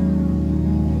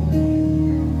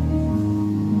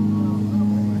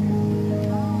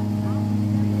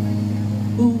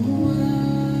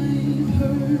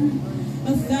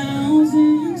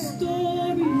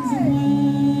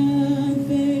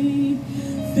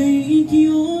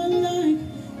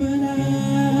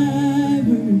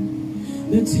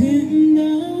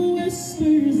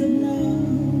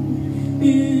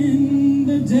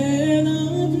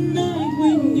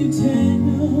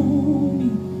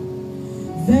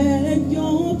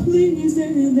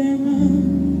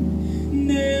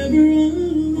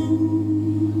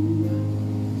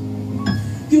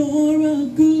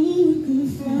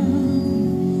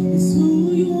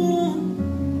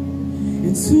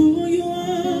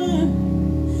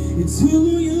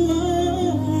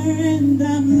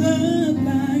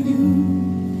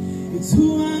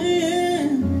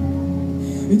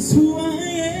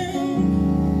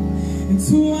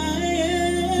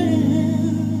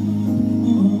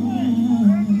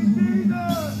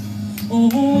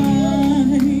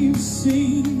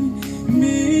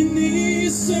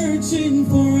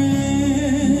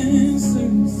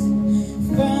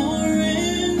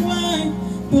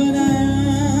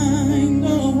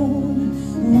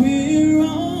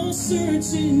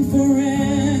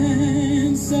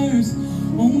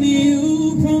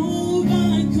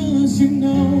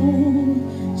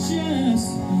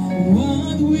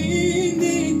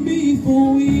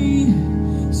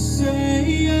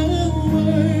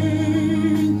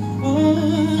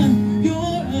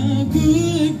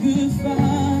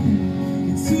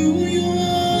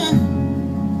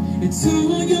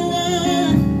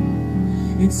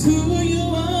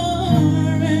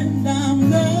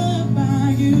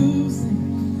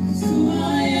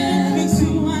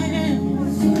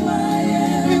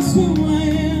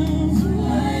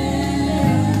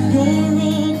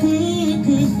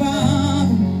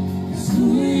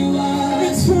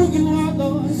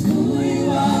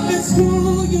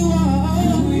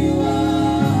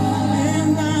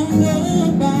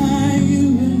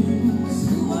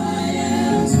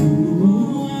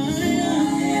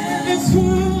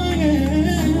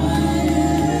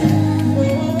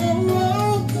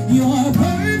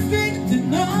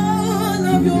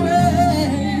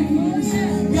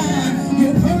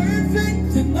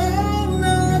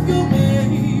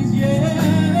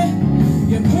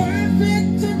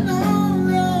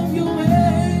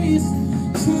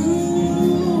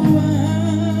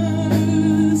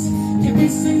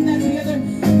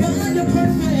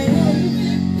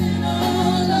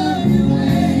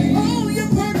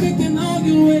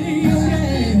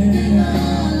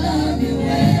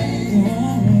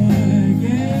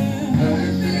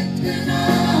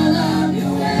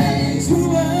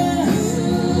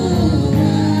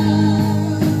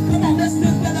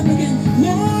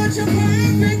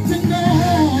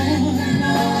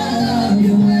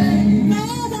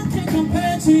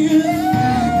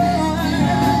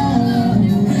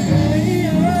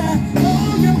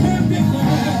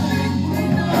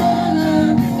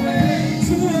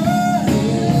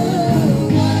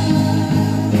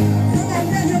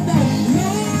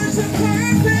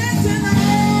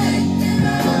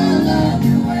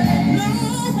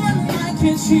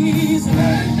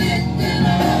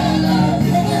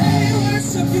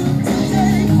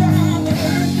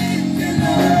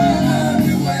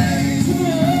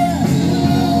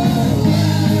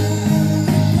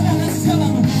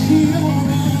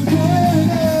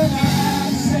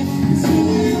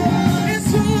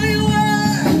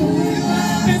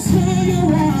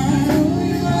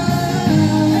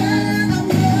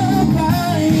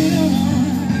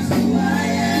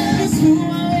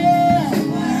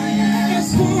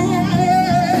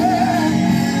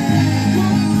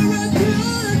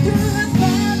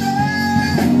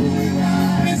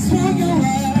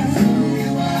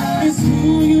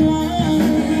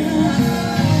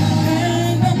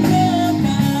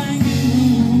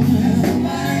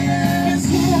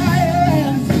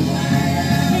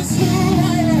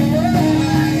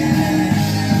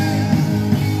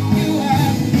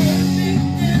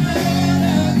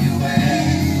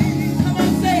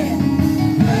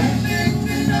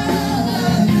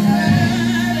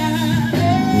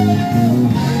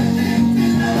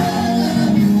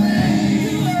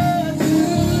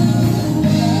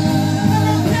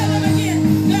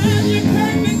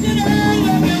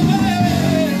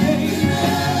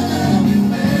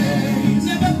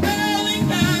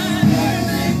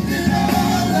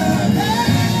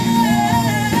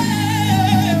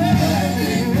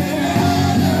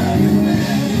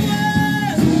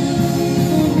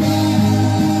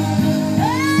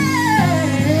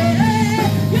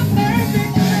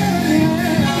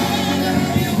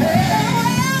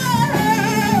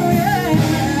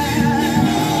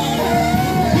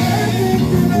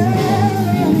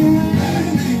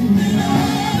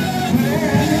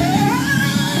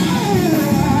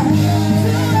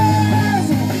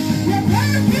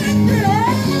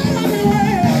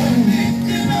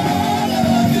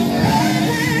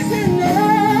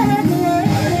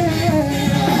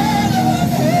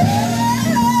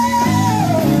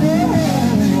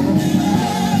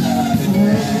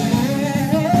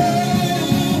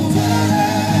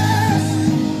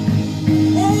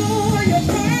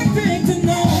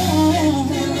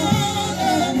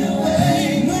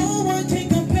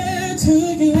 to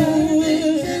you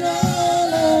in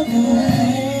all of your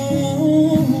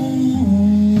ways.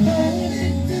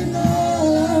 Perfect in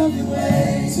all of your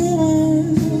ways. To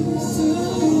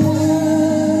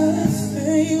us.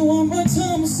 Say one more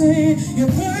time, say you're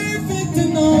perfect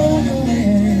in all your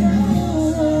ways.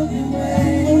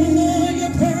 Oh Lord, you're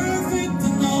perfect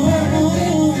in all your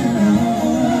ways.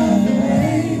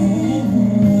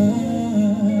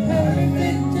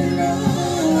 Perfect in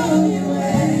all your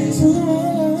ways. To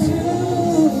us.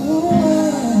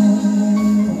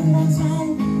 One more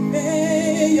time,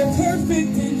 hey, you're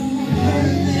perfect in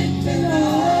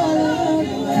all of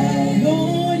your ways.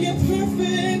 Lord, you're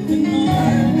perfect in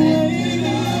all your ways.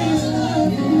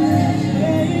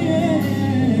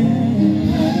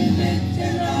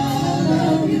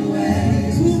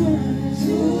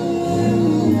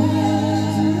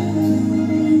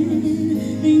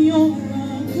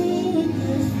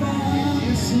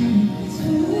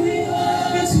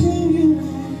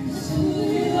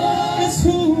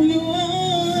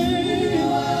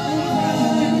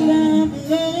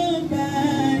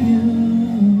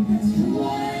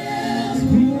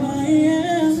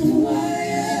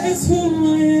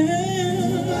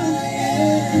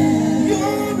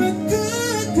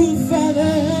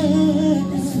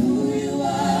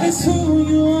 It's who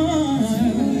you are.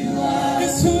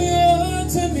 It's who you are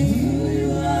to me.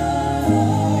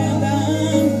 And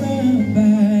I'm loved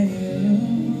by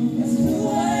you. It's who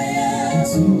I am.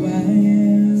 It's who I am.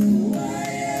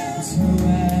 It's who I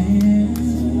am.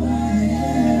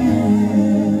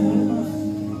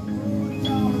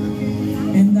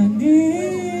 And I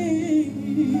need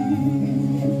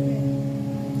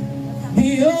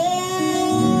the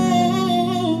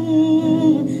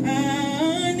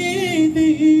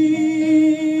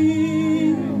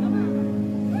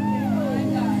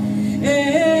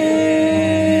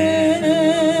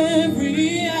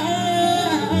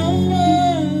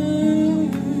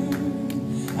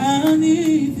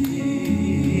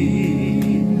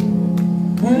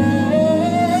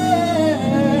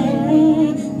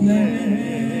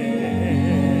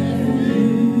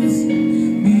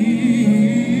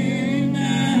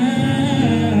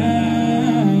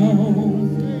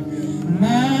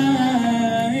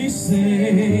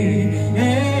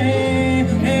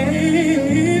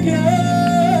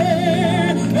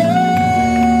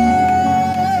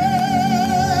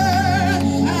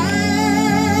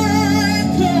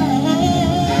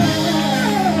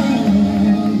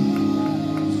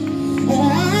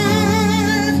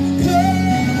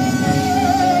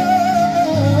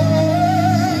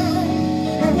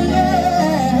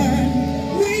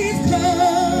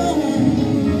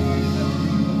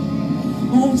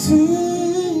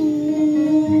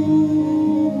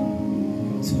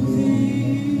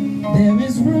There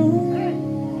is room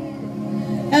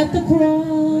at the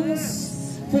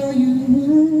cross for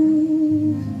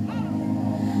you.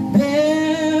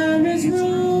 There is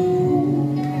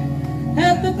room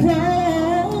at the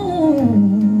cross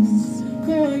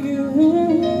for you.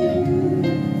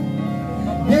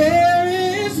 There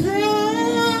is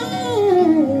room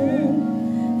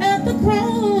at the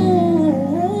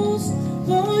cross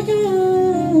for you.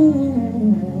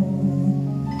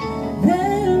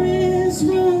 There is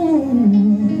room.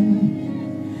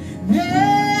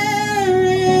 There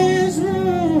is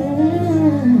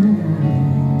room.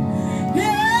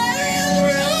 There is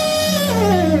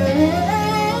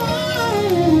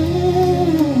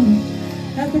room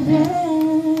at the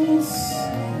cross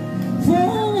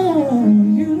for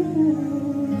you.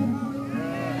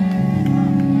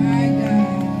 My God.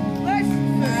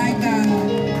 My God.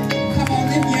 Come on,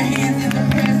 lift your hands in the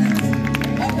presence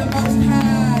of the Most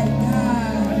High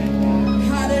God.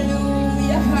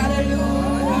 Hallelujah,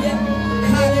 hallelujah,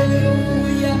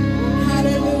 hallelujah,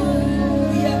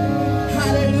 hallelujah,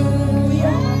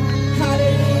 hallelujah,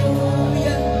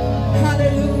 hallelujah,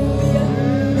 hallelujah.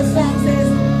 The song says,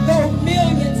 though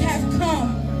millions have come,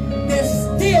 there's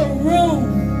still room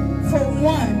for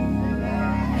one.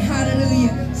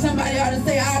 Hallelujah. Somebody ought to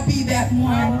say, I'll be that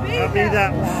one. I'll be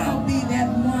that one. I'll be that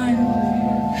one.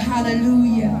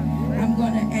 Hallelujah. I'm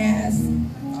going to ask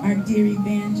our dear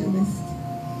evangelist,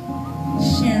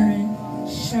 Sharon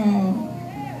Shaw,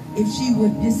 if she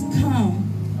would just come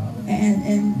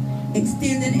and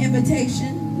extend an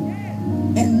invitation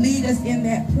and lead us in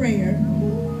that prayer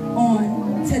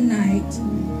on tonight,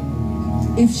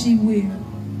 if she will.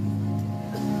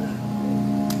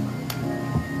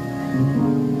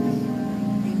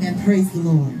 Amen. Praise the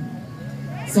Lord.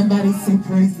 Somebody say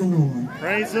praise the Lord.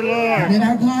 Praise the Lord. Amen.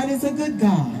 Our God is a good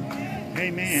God.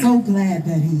 Amen. So glad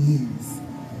that He is.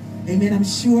 Amen. I'm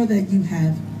sure that you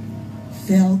have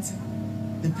felt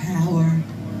the power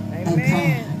of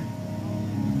God.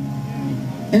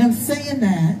 And I'm saying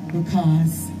that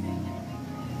because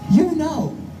you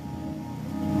know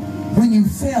when you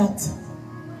felt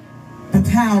the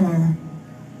power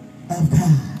of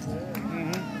God.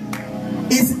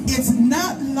 It's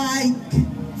not like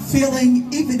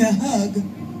feeling even a hug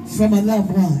from a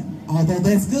loved one, although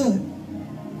that's good.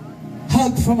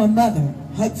 Hug from a mother,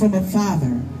 hug from a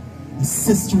father, a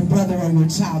sister, brother, or your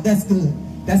child. That's good.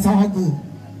 That's all good.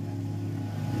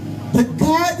 But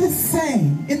God is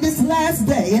saying in this last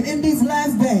day and in these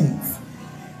last days,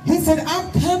 he said,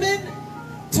 I'm coming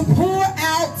to pour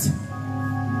out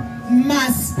my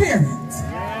spirit.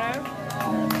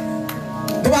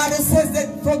 The Bible says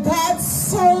that for God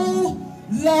so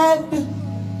loved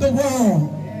the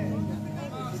world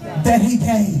that he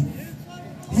gave.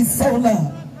 He so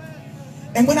loved.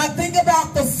 And when I think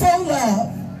about the so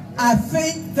love, I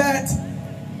think that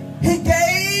he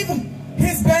gave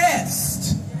his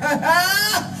best.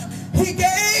 He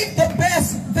gave the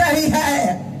best that he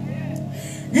had.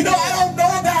 You know, I don't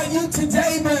know about you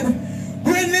today, but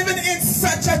we're living in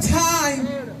such a time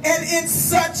and in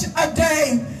such a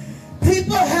day.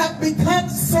 People have become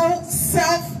so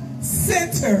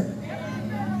self-centered.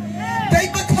 They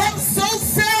become so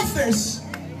selfish.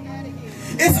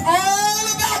 It's all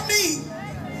about me.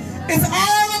 It's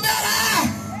all about I.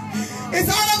 It's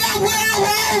all about what I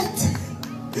want.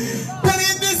 But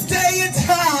in this day and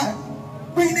time,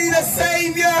 we need a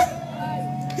Savior.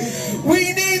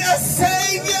 We need a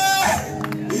Savior.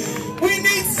 We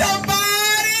need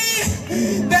somebody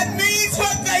that means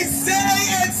what they say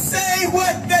and say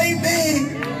what they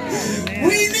mean.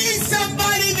 We need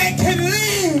somebody that can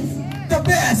live the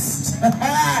best.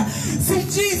 See,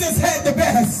 Jesus had the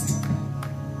best.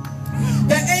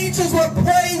 The angels were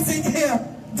praising him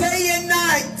day and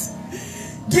night,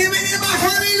 giving him a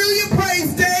hallelujah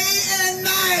praise day and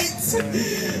night.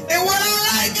 And what I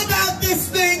like about this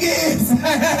thing is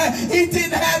he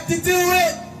didn't have to do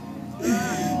it.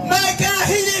 My God,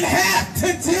 he didn't have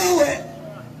to do it.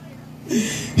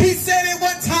 He said at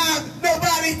one time,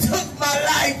 nobody took my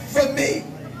life from me.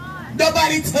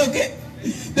 Nobody took it.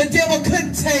 The devil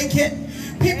couldn't take it.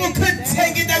 People couldn't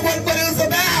take it. That wasn't what it was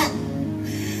about.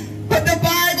 But the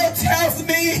Bible tells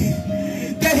me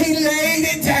that he laid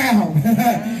it down.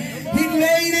 He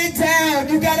laid it down.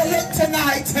 You got to look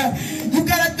tonight. You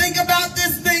got to think about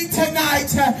this thing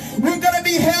tonight. We're going to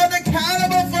be held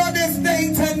accountable for this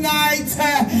thing tonight.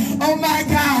 Oh my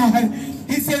God.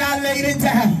 He said, I laid it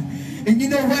down. And you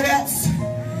know what else?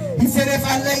 He said, if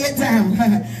I lay it down,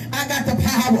 I got the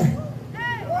power.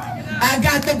 I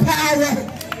got the power.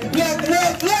 Look,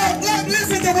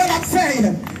 listen to what I'm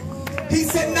saying. He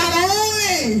said, not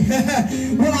only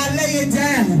will I lay it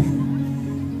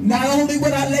down, not only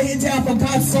will I lay it down, for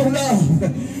God so loved.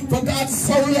 For God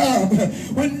so loved.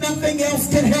 When nothing else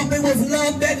could help, it was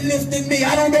love that lifted me.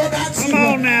 I don't know about you. Come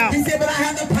on now. He said, but I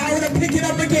have the power to pick it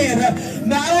up again.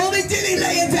 Not only did he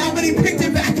lay it down, but he picked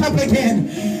it back up again.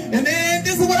 And then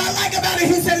this is what I like about it.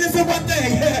 He said, listen, one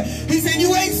thing. He said,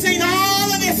 you ain't seen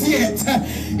all of this yet.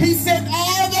 He said,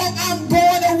 although I'm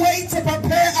going away to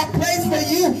prepare a place for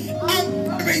you, I'm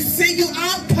going to receive you.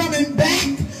 I'm coming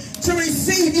back to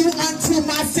receive you unto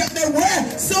myself, that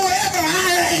wheresoever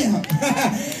I am,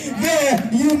 there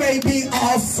you may be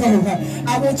also.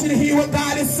 I want you to hear what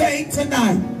God is saying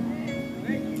tonight.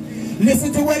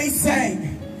 Listen to what he's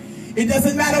saying. It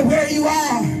doesn't matter where you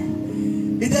are.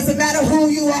 It doesn't matter who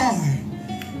you are.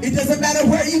 It doesn't matter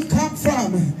where you come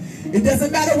from. It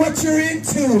doesn't matter what you're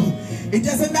into. It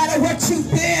doesn't matter what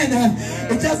you've been.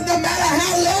 It doesn't matter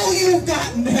how low you've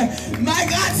gotten. My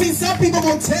God, see, some people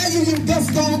will tell you you've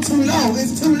just gone too low.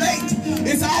 It's too late.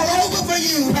 It's all over for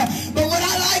you. But what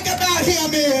I like about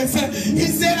him is, he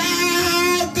said,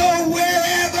 I'll go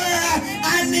wherever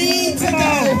I need to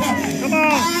go. Come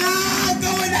on. I'll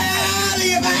go in the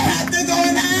alley if I have to go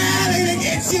in the alley to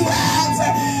get you out.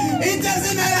 It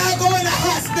doesn't matter. I'll go in the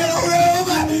hospital room.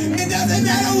 It doesn't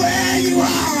matter where you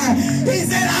are. He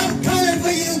said, I'm coming for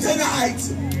you tonight.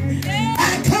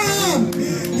 I come.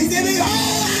 He said,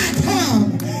 behold, I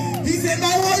come. He said, my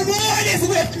reward is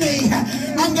with me.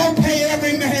 I'm going to pay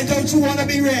every man. Don't you want to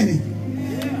be ready?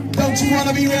 Don't you want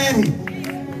to be ready?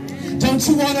 Don't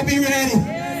you want to be ready?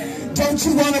 Don't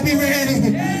you want to be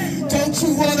ready? Don't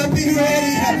you want to be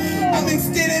ready? I'm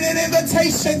extending an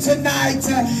invitation tonight.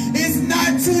 It's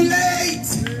not too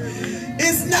late.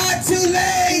 It's not too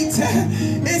late.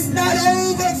 It's not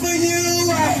over for you.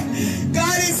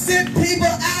 God has sent people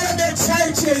out of their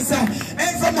churches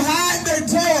and from behind their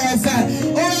doors,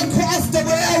 all across the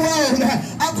railroad,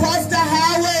 across the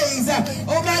highways,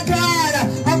 oh my God,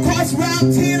 across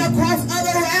Route 10, across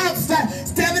other routes,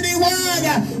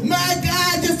 71, my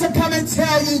God, just to come and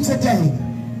tell you today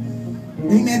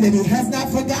Amen. That he has not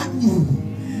forgotten you.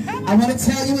 I want to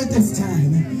tell you at this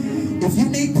time, if you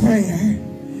need prayer,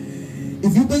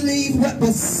 if you believe what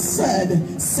was said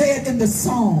in the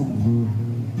song,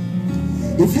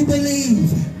 if you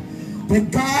believe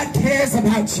that God cares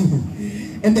about you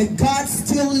and that God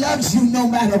still loves you no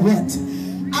matter what,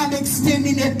 I'm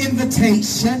extending an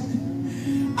invitation.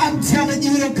 I'm telling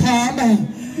you to come.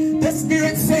 The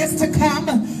Spirit says to come.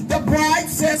 The bride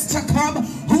says to come.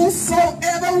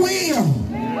 Whosoever will,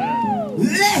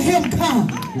 let him come.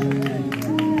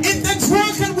 If the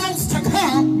drunkard wants to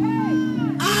come,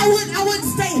 I wouldn't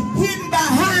stay hidden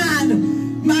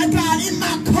behind, my God, in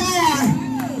my car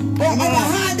or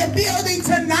behind the building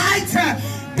tonight,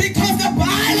 because the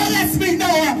Bible lets me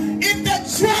know if the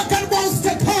drunkard wants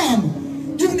to come,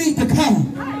 you need to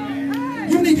come.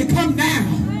 You need to come now.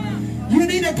 You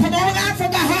need to come on out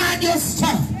from behind your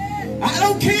stuff. I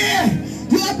don't care.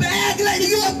 You're a bad lady.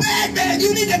 You're a bad man.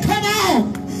 You need to come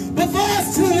on before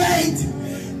it's too late.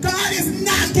 God is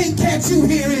knocking. Can't you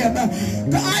hear him?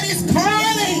 God is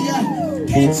calling.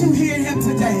 Can't you hear him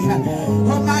today?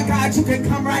 Oh my God, you can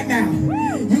come right now.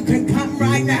 You can come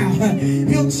right now.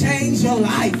 He'll change your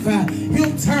life.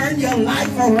 He'll turn your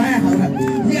life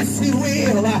around. Yes, he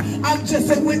will. I'm just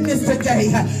a witness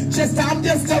today. I'm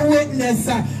just a witness.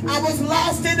 I was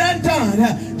lost and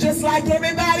undone, just like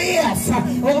everybody else.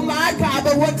 Oh my God,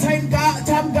 but one time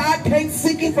God came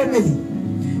seeking for me.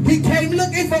 He came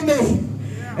looking for me.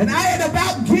 And I had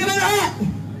about given up.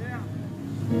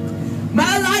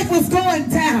 My life was going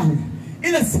down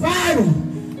in a spiral.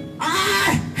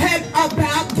 I had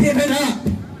about given up.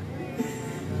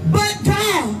 But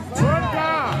God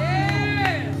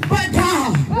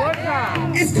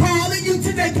is calling you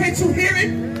today. Can't you hear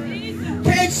it?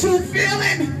 Can't you feel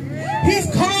it?